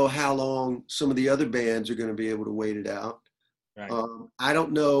don't know how long some of the other bands are going to be able to wait it out. Right. I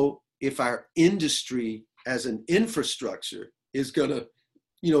don't know if our industry as an infrastructure is going to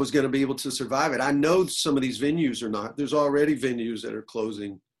be able to survive it. I know some of these venues are not. There's already venues that are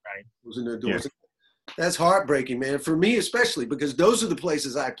closing their doors. Yeah. That's heartbreaking, man, for me especially, because those are the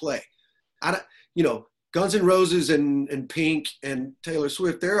places I play. Guns N' Roses and Pink and Taylor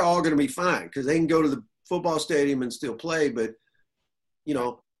Swift, they're all going to be fine because they can go to the football stadium and still play. But,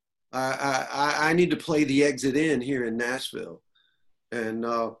 I need to play the Exit In here in Nashville. And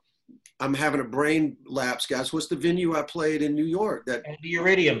I'm having a brain lapse, guys. What's the venue I played in New York? The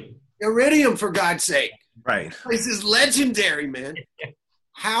Iridium. Iridium, for God's sake. Right. This is legendary, man.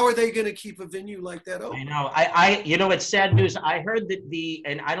 How are they going to keep a venue like that open? I know, it's sad news. I heard that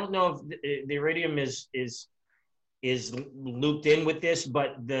and I don't know if the Iridium is looped in with this,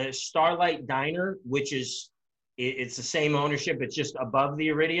 but the Starlight Diner, which it's the same ownership, it's just above the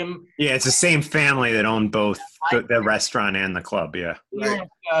Iridium. Yeah, it's the same family that own both the restaurant and the club, yeah. New York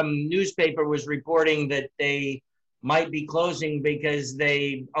newspaper was reporting that they might be closing because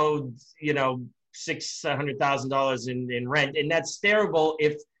they owed, $600,000 in rent, and that's terrible.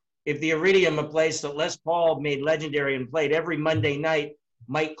 If the Iridium, a place that Les Paul made legendary and played every Monday night,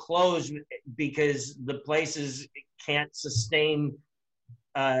 might close because the places can't sustain,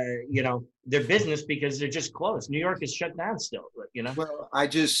 their business because they're just closed. New York is shut down still, Well, I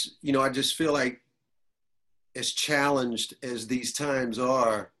just feel like as challenged as these times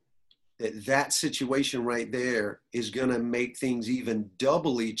are, that situation right there is going to make things even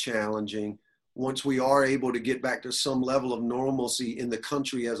doubly challenging once we are able to get back to some level of normalcy in the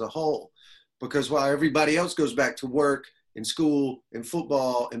country as a whole. Because while everybody else goes back to work and school and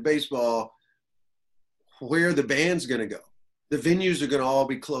football and baseball, where are the bands going to go? The venues are going to all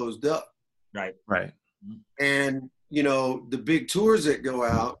be closed up. Right. And, the big tours that go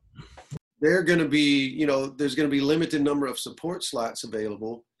out, they're going to be, there's going to be limited number of support slots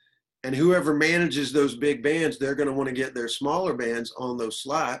available. And whoever manages those big bands, they're going to want to get their smaller bands on those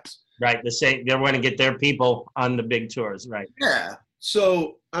slots. Right. They want to get their people on the big tours. Right. Yeah.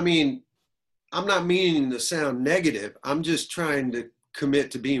 So, I mean, I'm not meaning to sound negative. I'm just trying to commit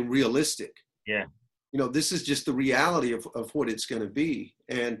to being realistic. Yeah. This is just the reality of what it's going to be.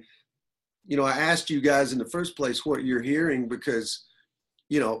 And, I asked you guys in the first place what you're hearing because,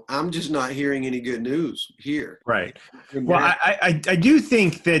 I'm just not hearing any good news here. Right. Well, I do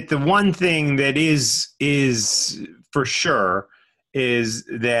think that the one thing that is for sure is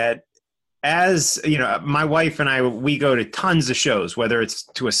that, as my wife and I, we go to tons of shows, whether it's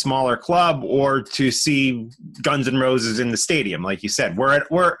to a smaller club or to see Guns N' Roses in the stadium. Like you said,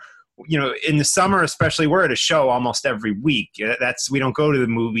 we're in the summer, especially, we're at a show almost every week. We don't go to the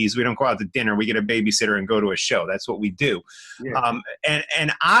movies. We don't go out to dinner. We get a babysitter and go to a show. That's what we do. Yeah.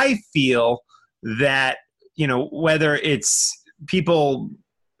 And I feel that, you know, whether it's people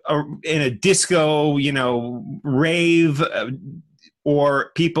in a disco, you know, rave,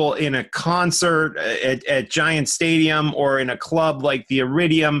 or people in a concert at Giant Stadium or in a club like the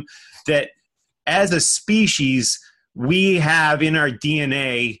Iridium, that as a species, we have in our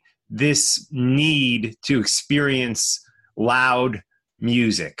DNA this need to experience loud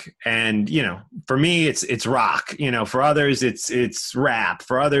music. And, you know, for me, it's rock, you know, for others, it's rap,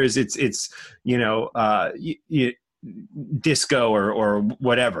 for others, it's, you know, disco or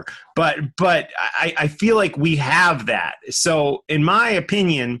whatever. But I feel like we have that. So in my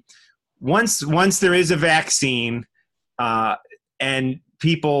opinion, once there is a vaccine, and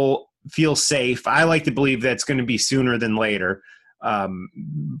people feel safe, I like to believe that's going to be sooner than later.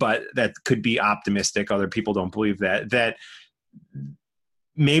 But that could be optimistic. Other people don't believe that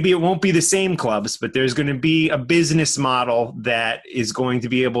maybe it won't be the same clubs, but there's going to be a business model that is going to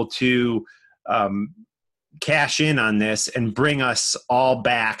be able to cash in on this and bring us all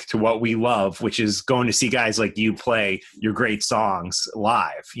back to what we love, which is going to see guys like you play your great songs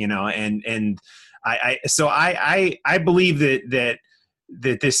live, you know, and I believe that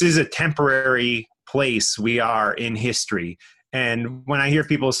this is a temporary place we are in history. And when I hear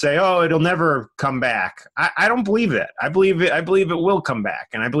people say, "Oh, it'll never come back," I don't believe that. I believe it will come back,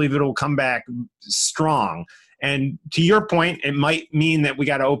 and I believe it'll come back strong. And to your point, it might mean that we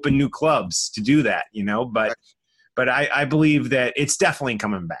got to open new clubs to do that, you know. But I believe that it's definitely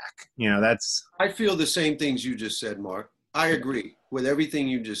coming back. You know, that's. I feel the same things you just said, Mark. I agree with everything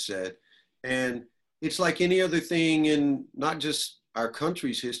you just said, and it's like any other thing in not just our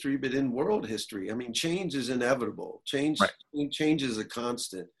country's history, but in world history. I mean, change is inevitable. Change is a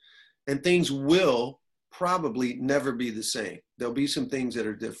constant, and things will probably never be the same. There'll be some things that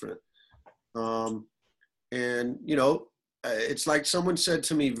are different. And, you know, it's like someone said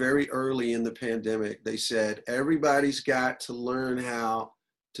to me very early in the pandemic, they said, everybody's got to learn how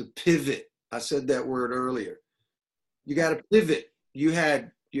to pivot. I said that word earlier. You got to pivot. You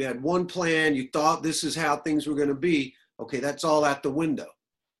had one plan. You thought this is how things were going to be. Okay, that's all out the window.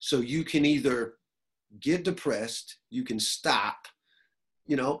 So you can either get depressed, you can stop,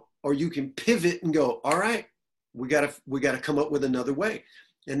 you know, or you can pivot and go, all right, we gotta come up with another way.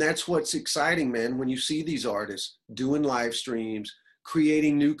 And that's what's exciting, man, when you see these artists doing live streams,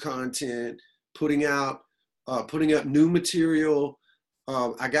 creating new content, putting up new material.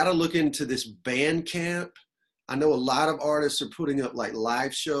 I gotta look into this Bandcamp. I know a lot of artists are putting up like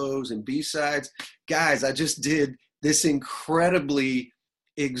live shows and B-sides. Guys, I just did this incredibly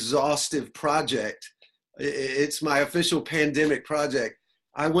exhaustive project. It's my official pandemic project.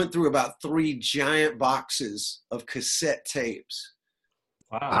 I went through about 3 giant boxes of cassette tapes.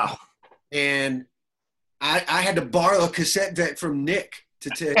 Wow. And I had to borrow a cassette deck from Nick to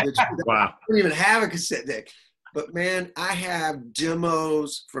tell you the truth. Wow. I don't even have a cassette deck. But man, I have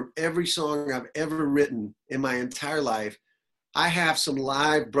demos from every song I've ever written in my entire life. I have some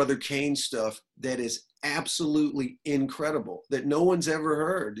live Brother Kane stuff that is absolutely incredible that no one's ever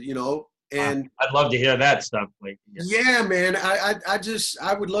heard, you know. And I'd love to hear that stuff. Like, yeah, man,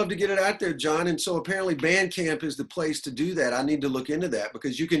 I would love to get it out there, John. And so apparently Bandcamp is the place to do that. I need to look into that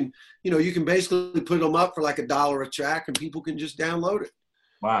because you can basically put them up for like $1 a track and people can just download it.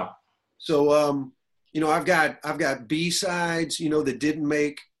 Wow. So, you know, I've got B-sides, you know, that didn't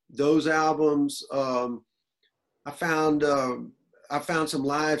make those albums. I found some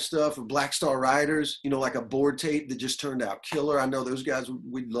live stuff of Black Star Riders, you know, like a board tape that just turned out killer. I know those guys,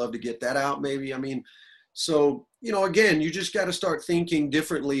 we'd love to get that out maybe. I mean, so, you know, again, you just got to start thinking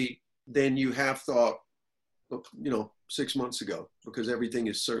differently than you have thought, you know, 6 months ago, because everything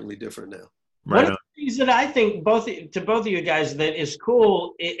is certainly different now. One of the things that I think both of you guys that is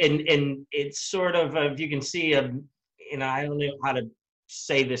cool, and it's sort of, if you can see, you know, I don't know how to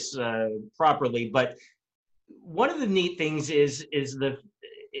say this properly, but one of the neat things is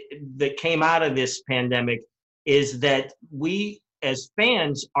that came out of this pandemic is that we as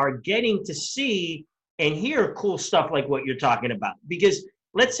fans are getting to see and hear cool stuff like what you're talking about. Because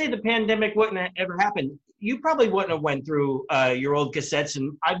let's say the pandemic wouldn't have ever happened, you probably wouldn't have went through your old cassettes,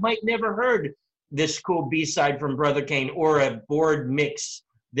 and I might never heard this cool B-side from Brother Kane or a board mix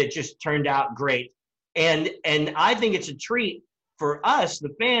that just turned out great. And I think it's a treat for us,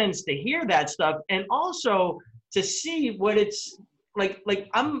 the fans, to hear that stuff and also to see what it's like. Like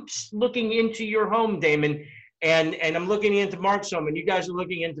I'm looking into your home, Damon, and I'm looking into Mark's home, and you guys are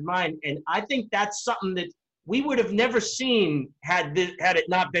looking into mine. And I think that's something that we would have never seen had it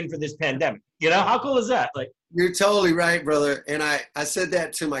not been for this pandemic. You know, how cool is that? Like, you're totally right, brother. And I said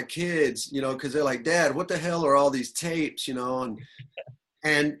that to my kids, you know, because they're like, Dad, what the hell are all these tapes, you know?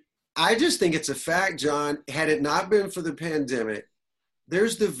 And I just think it's a fact, John. Had it not been for the pandemic,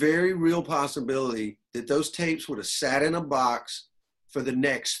 there's the very real possibility that those tapes would have sat in a box for the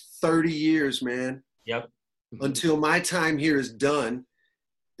next 30 years, man. Yep. Until my time here is done.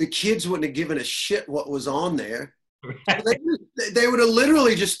 The kids wouldn't have given a shit what was on there. They would have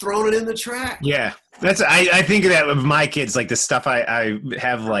literally just thrown it in the trash. Yeah, I think of that with my kids, like the stuff I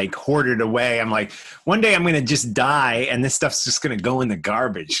have like hoarded away. I'm like, one day I'm going to just die and this stuff's just going to go in the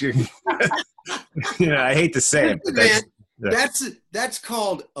garbage. I hate to say it, but that's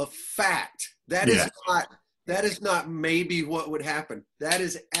called a fact. That is not maybe what would happen. That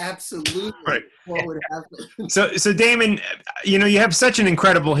is absolutely right. What would happen. So Damon, you have such an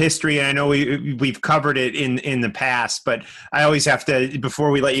incredible history, and I know we've covered it in the past, but I always have to,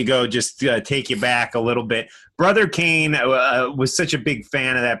 before we let you go, just take you back a little bit. Brother Cane was such a big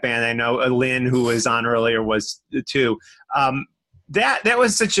fan of that band. I know Lynn, who was on earlier, was too. That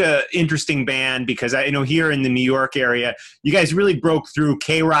was such a interesting band because I know here in the New York area, you guys really broke through.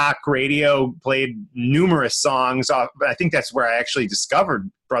 K-Rock radio played numerous songs. I think that's where I actually discovered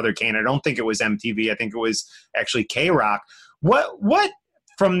Brother Cane. I don't think it was MTV. I think it was actually K-Rock. What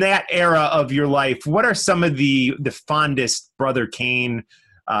from that era of your life, what are some of the fondest Brother Cane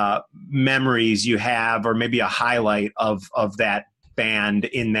memories you have, or maybe a highlight of that band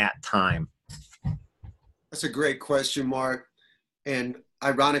in that time? That's a great question, Mark. And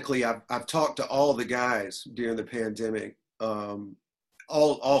ironically, I've talked to all the guys during the pandemic,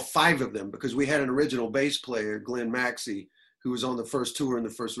 all five of them, because we had an original bass player, Glenn Maxey, who was on the first tour and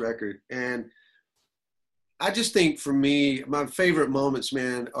the first record. And I just think for me, my favorite moments,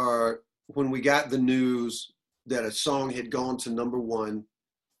 man, are when we got the news that a song had gone to number one.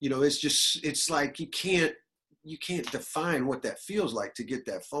 It's like you can't define what that feels like to get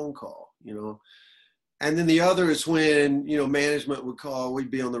that phone call, And then the other is when, management would call, we'd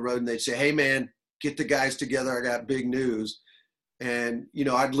be on the road and they'd say, hey man, get the guys together. I got big news. And,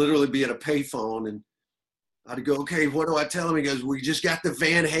 I'd literally be at a payphone and I'd go, okay, what do I tell him? He goes, we just got the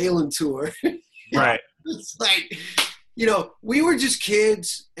Van Halen tour. Right. It's like, we were just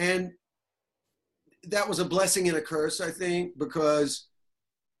kids, and that was a blessing and a curse, I think, because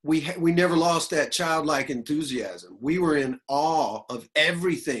we never lost that childlike enthusiasm. We were in awe of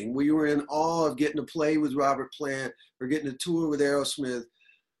everything. We were in awe of getting to play with Robert Plant or getting to tour with Aerosmith.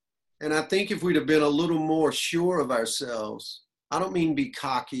 And I think if we'd have been a little more sure of ourselves, I don't mean be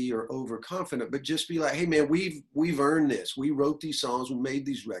cocky or overconfident, but just be like, hey man, we've earned this. We wrote these songs, we made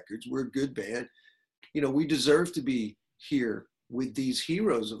these records, we're a good band. We deserve to be here with these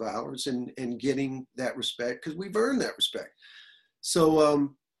heroes of ours and getting that respect because we've earned that respect. So,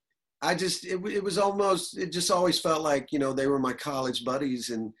 it just always felt like, they were my college buddies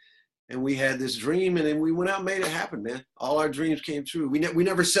and we had this dream and then we went out and made it happen, man. All our dreams came true. We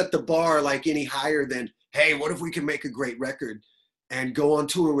never set the bar like any higher than, hey, what if we can make a great record and go on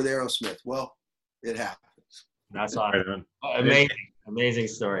tour with Aerosmith? Well, it happens. That's awesome. Amazing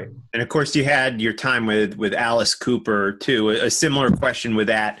story. And of course you had your time with Alice Cooper too. A similar question with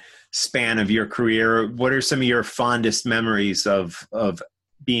that span of your career. What are some of your fondest memories of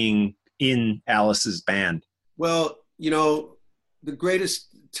being in Alice's band? Well, the greatest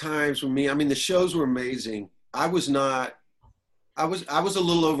times for me, the shows were amazing. I was a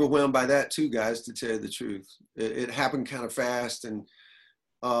little overwhelmed by that too, guys, to tell you the truth. It happened kind of fast. And,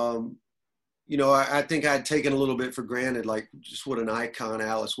 I think I'd taken a little bit for granted, like just what an icon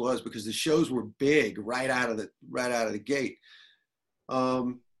Alice was, because the shows were big right out of the gate.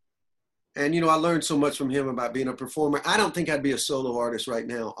 And, I learned so much from him about being a performer. I don't think I'd be a solo artist right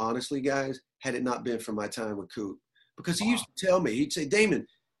now, honestly, guys, had it not been for my time with Coop. Because he used to tell me, he'd say, Damon,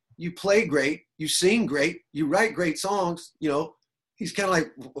 you play great, you sing great, you write great songs. He's kind of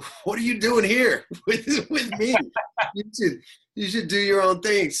like, what are you doing here with me? You should do your own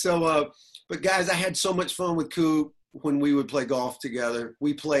thing. So, but guys, I had so much fun with Coop when we would play golf together.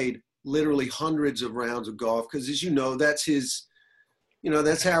 We played literally hundreds of rounds of golf because, as you know, that's his.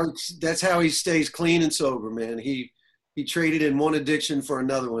 That's how he stays clean and sober, man. He traded in one addiction for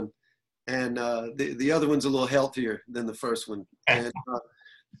another one, and the other one's a little healthier than the first one. And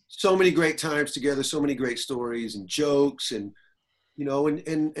so many great times together, so many great stories and jokes, and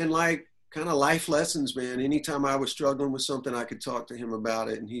and like kind of life lessons, man. Anytime I was struggling with something, I could talk to him about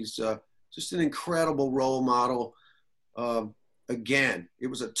it, and he's just an incredible role model. Again, it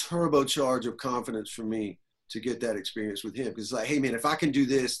was a turbocharge of confidence for me to get that experience with him. Because it's like, hey man, if I can do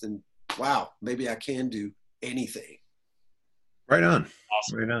this, then wow, maybe I can do anything. Right on.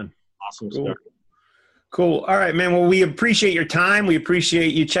 Awesome. Right on. Awesome Cool. story. Cool. All right, man. Well, we appreciate your time. We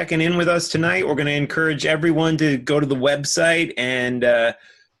appreciate you checking in with us tonight. We're going to encourage everyone to go to the website and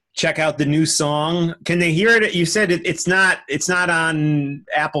check out the new song. Can they hear it? You said it's not on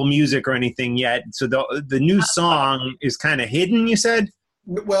Apple Music or anything yet. So the new song is kind of hidden, you said?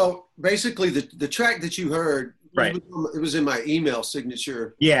 Well, basically the track that you heard, right, it was in my email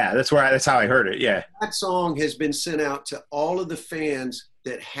signature. Yeah, that's how I heard it. Yeah. That song has been sent out to all of the fans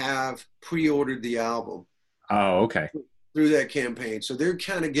that have pre-ordered the album. Oh, okay. Through that campaign. So they're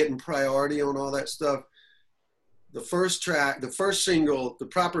kind of getting priority on all that stuff. The first track, the first single, the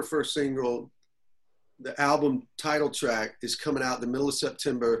proper first single, the album title track is coming out in the middle of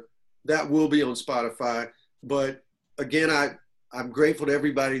September. That will be on Spotify. But again, I'm grateful to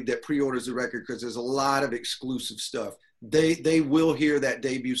everybody that pre-orders the record because there's a lot of exclusive stuff. They will hear that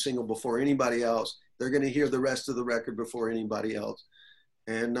debut single before anybody else. They're going to hear the rest of the record before anybody else.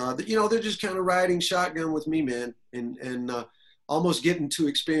 And, they're just kind of riding shotgun with me, man, and almost getting to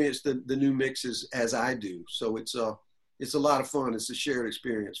experience the new mixes as I do. So it's a lot of fun. It's a shared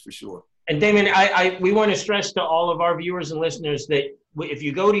experience for sure. And Damon, we want to stress to all of our viewers and listeners that if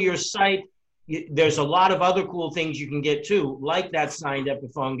you go to your site, there's a lot of other cool things you can get too, like that signed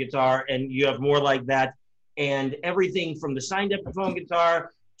Epiphone guitar, and you have more like that. And everything from the signed Epiphone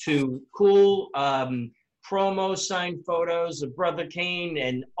guitar to cool promo signed photos of Brother Kane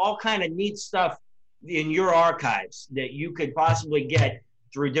and all kind of neat stuff in your archives that you could possibly get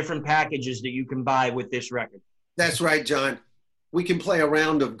through different packages that you can buy with this record. That's right, John. We can play a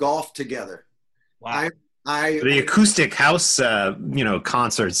round of golf together. Wow. The acoustic house,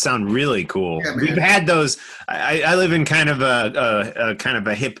 concerts sound really cool. Yeah, we've had those. I live in kind of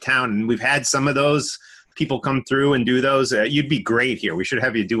a hip town, and we've had some of those people come through and do those. You'd be great here. We should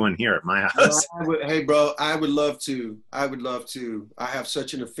have you do one here at my house. Hey, bro, I would love to. I have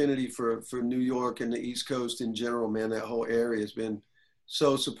such an affinity for New York and the East Coast in general, man. That whole area has been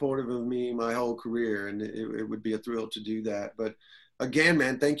so supportive of me my whole career, and it would be a thrill to do that. But again,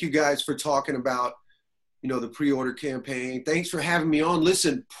 man, thank you guys for talking about, the pre-order campaign. Thanks for having me on.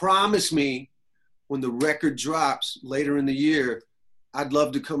 Listen, promise me when the record drops later in the year, I'd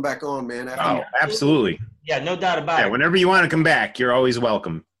love to come back on, man. Absolutely. Yeah, no doubt about it. Whenever you want to come back, you're always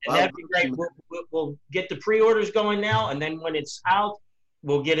welcome. And that'd be great. We'll get the pre-orders going now, and then when it's out,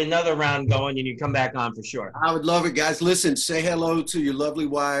 we'll get another round going, and you come back on for sure. I would love it, guys. Listen, say hello to your lovely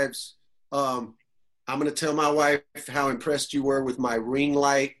wives. I'm going to tell my wife how impressed you were with my ring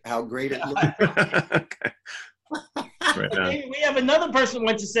light, how great it looked. Okay. Right we have another person who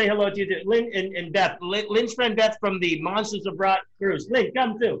wants to say hello to you, Lynn and Beth. Lynn's friend Beth from the Monsters of Rock cruise. Lynn,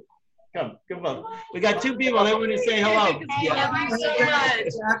 come too. Come on. We got two people that want to say hello. Thank you so much.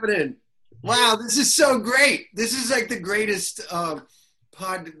 What's happening? Wow, this is so great. This is like the greatest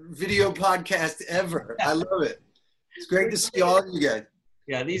video podcast ever. I love it. It's great to see all of you guys.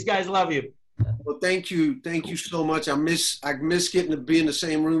 Yeah, these guys love you. Well, thank you so much. I miss getting to be in the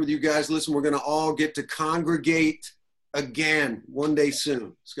same room with you guys. Listen, we're gonna all get to congregate again one day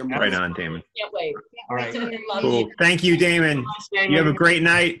soon. It's gonna be right on, Damon. Can't wait. All right. Cool. Thank you, Damon. You have a great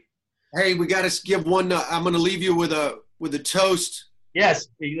night. Hey, we got to give one. I'm gonna leave you with a toast. Yes,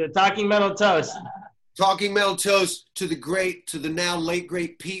 the Talking Metal toast. Talking Metal toast to the now late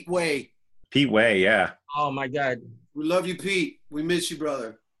great Pete Way. Pete Way, yeah. Oh my God. We love you, Pete. We miss you,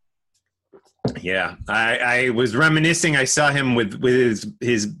 brother. Yeah, I was reminiscing. I saw him with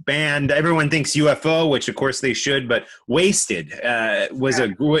his band. Everyone thinks UFO, which of course they should, but Wasted had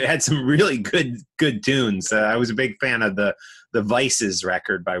some really good tunes. I was a big fan of the Vices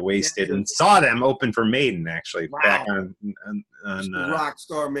record by Wasted, and saw them open for Maiden actually back on rock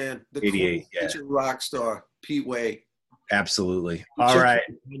star, man. The 88, cool rock star, Pete Way. Absolutely. All right,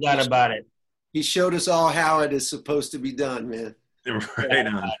 No doubt about it. He showed us all how it is supposed to be done, man. Right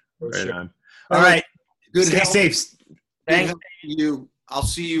on. Right sure. on. All right. Good. Stay safe. Thank you. I'll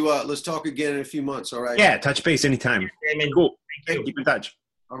see you. Let's talk again in a few months. All right. Yeah. Touch base anytime. Damon. Cool. Thank you. Keep in touch.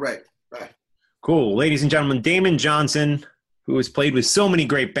 All right. Bye. Cool. Ladies and gentlemen, Damon Johnson, who has played with so many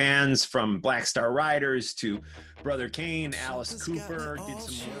great bands from Black Star Riders to Brother Kane, Alice Cooper, did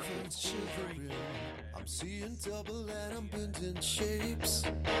some more. I'm seeing double and I'm bending shapes.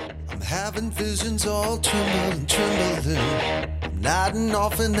 I'm having visions all trembling. I'm nodding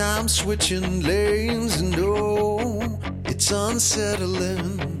off and I'm switching lanes. And oh, it's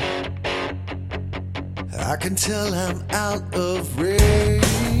unsettling. I can tell I'm out of range.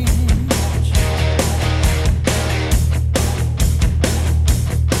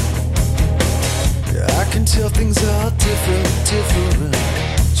 I can tell things are different.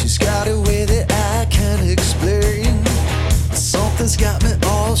 She's got a way that I can't explain. Something's got me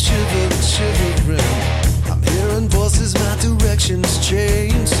all shivering. I'm hearing voices, my directions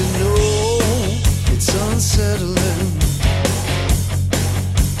change. To know it's unsettling.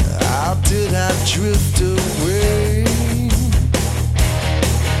 drift away.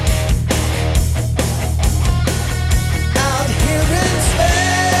 Out here in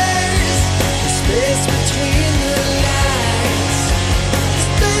space, the space between the lines, the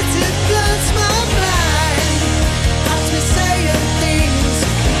space it blurs my mind. Has me saying things,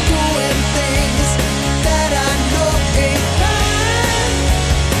 doing things that I know ain't right.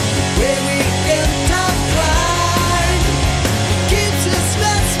 The way we intertwine keeps us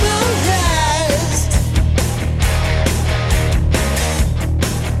mesmerized.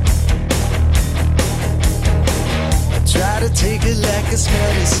 I try to take it like it's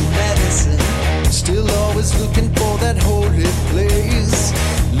medicine. Still always looking for that holy place.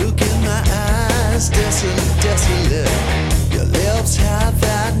 Look in my eyes, desolate. Your lips have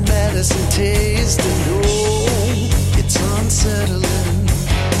that medicine taste, and oh, it's unsettling.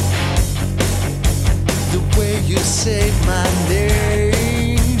 The way you say my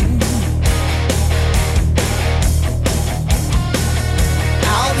name.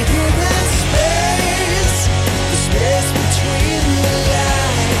 Out here in space, the space between the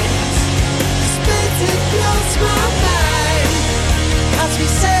lines, the space that blows my mind. As we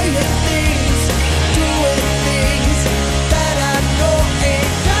saying things, doing things that I know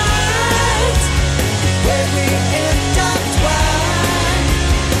ain't right. When we intertwine,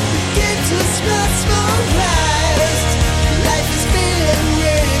 keeps us mesmerized. Life is feeling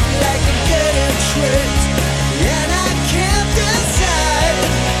rigged like I'm getting tricked, and I can't decide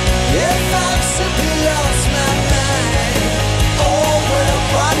if I've simply lost my mind, or we're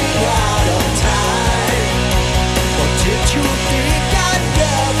running out of time. Or did you think I'd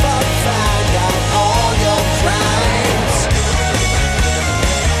never find out all your crimes?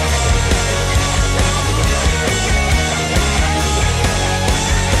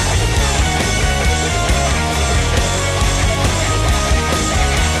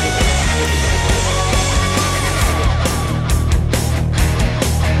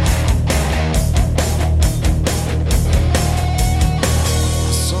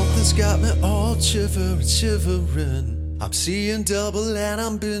 Something's got me all shivering. I'm seeing double and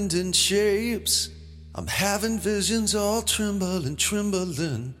I'm bending shapes. I'm having visions all trembling.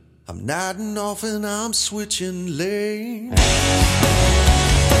 I'm nodding off and I'm switching lanes.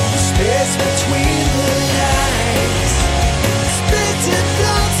 Space between the lines, space that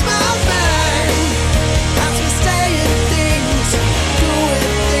blows my mind. As we saying things, doing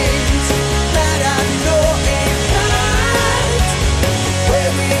things that I know ain't right.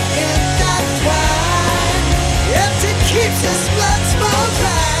 Where we intertwine, empty keeps us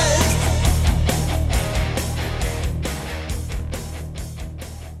mesmerized.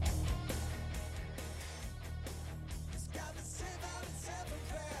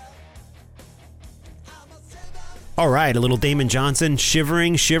 All right, a little Damon Johnson,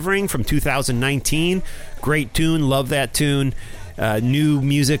 Shivering from 2019. Great tune, love that tune. New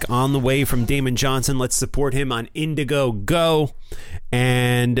music on the way from Damon Johnson. Let's support him on Indigo Go.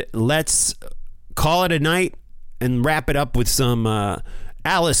 And let's call it a night and wrap it up with some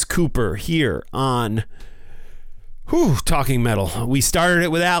Alice Cooper here on Talking Metal. We started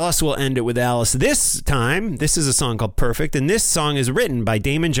it with Alice, we'll end it with Alice. This time, this is a song called Perfect, and this song is written by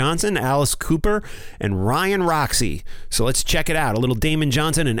Damon Johnson, Alice Cooper, and Ryan Roxy. So let's check it out. A little Damon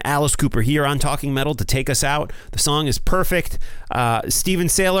Johnson and Alice Cooper here on Talking Metal to take us out. The song is Perfect. Steven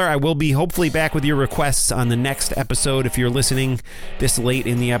Saylor, I will be hopefully back with your requests on the next episode. If you're listening this late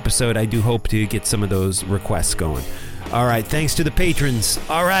in the episode, I do hope to get some of those requests going. All right, thanks to the patrons.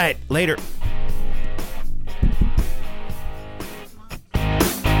 All right, later.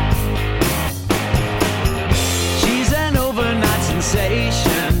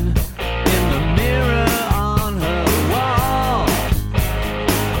 Sensation in the mirror on her wall.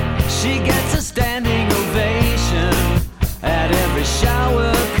 She gets a standing ovation at every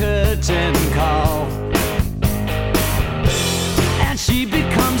shower curtain call, and she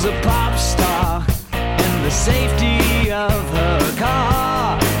becomes a pop star in the safety of her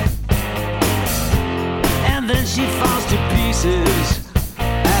car. And then she falls to pieces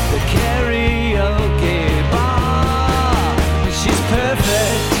at the karaoke bar. She's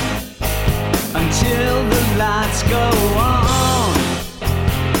perfect until the lights go on,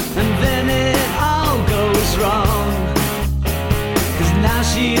 and then it all goes wrong, 'cause now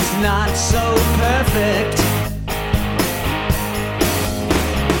she's not so perfect.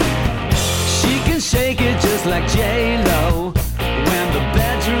 She can shake it just like J-Lo when the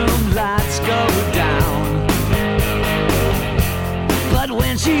bedroom lights go down, but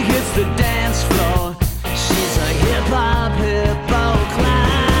when she hits the dance floor, she's a hip-hop hippo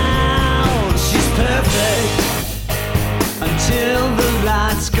clown. She's perfect until the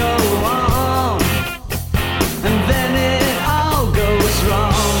lights go on,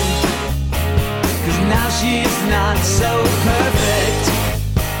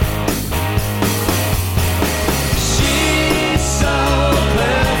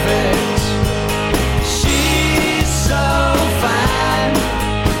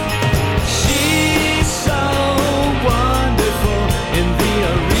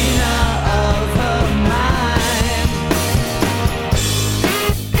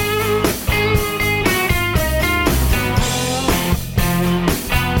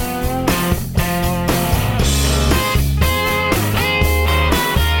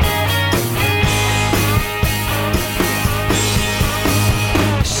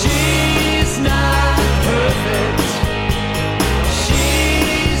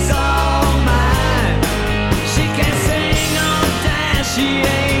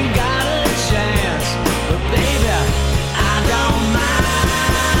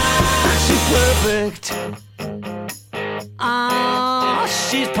 perfect. Ah,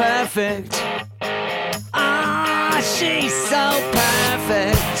 she's perfect. Ah, she's so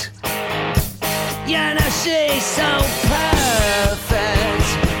perfect. You know she's so perfect.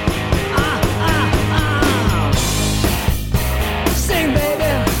 Sing,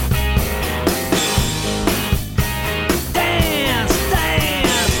 baby. Dance,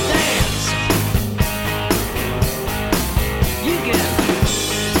 dance, dance. You can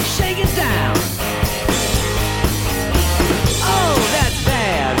shake it down. Oh, that's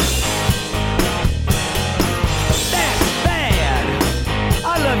bad. That's bad. I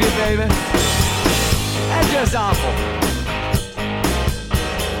love you, baby. That's just awful.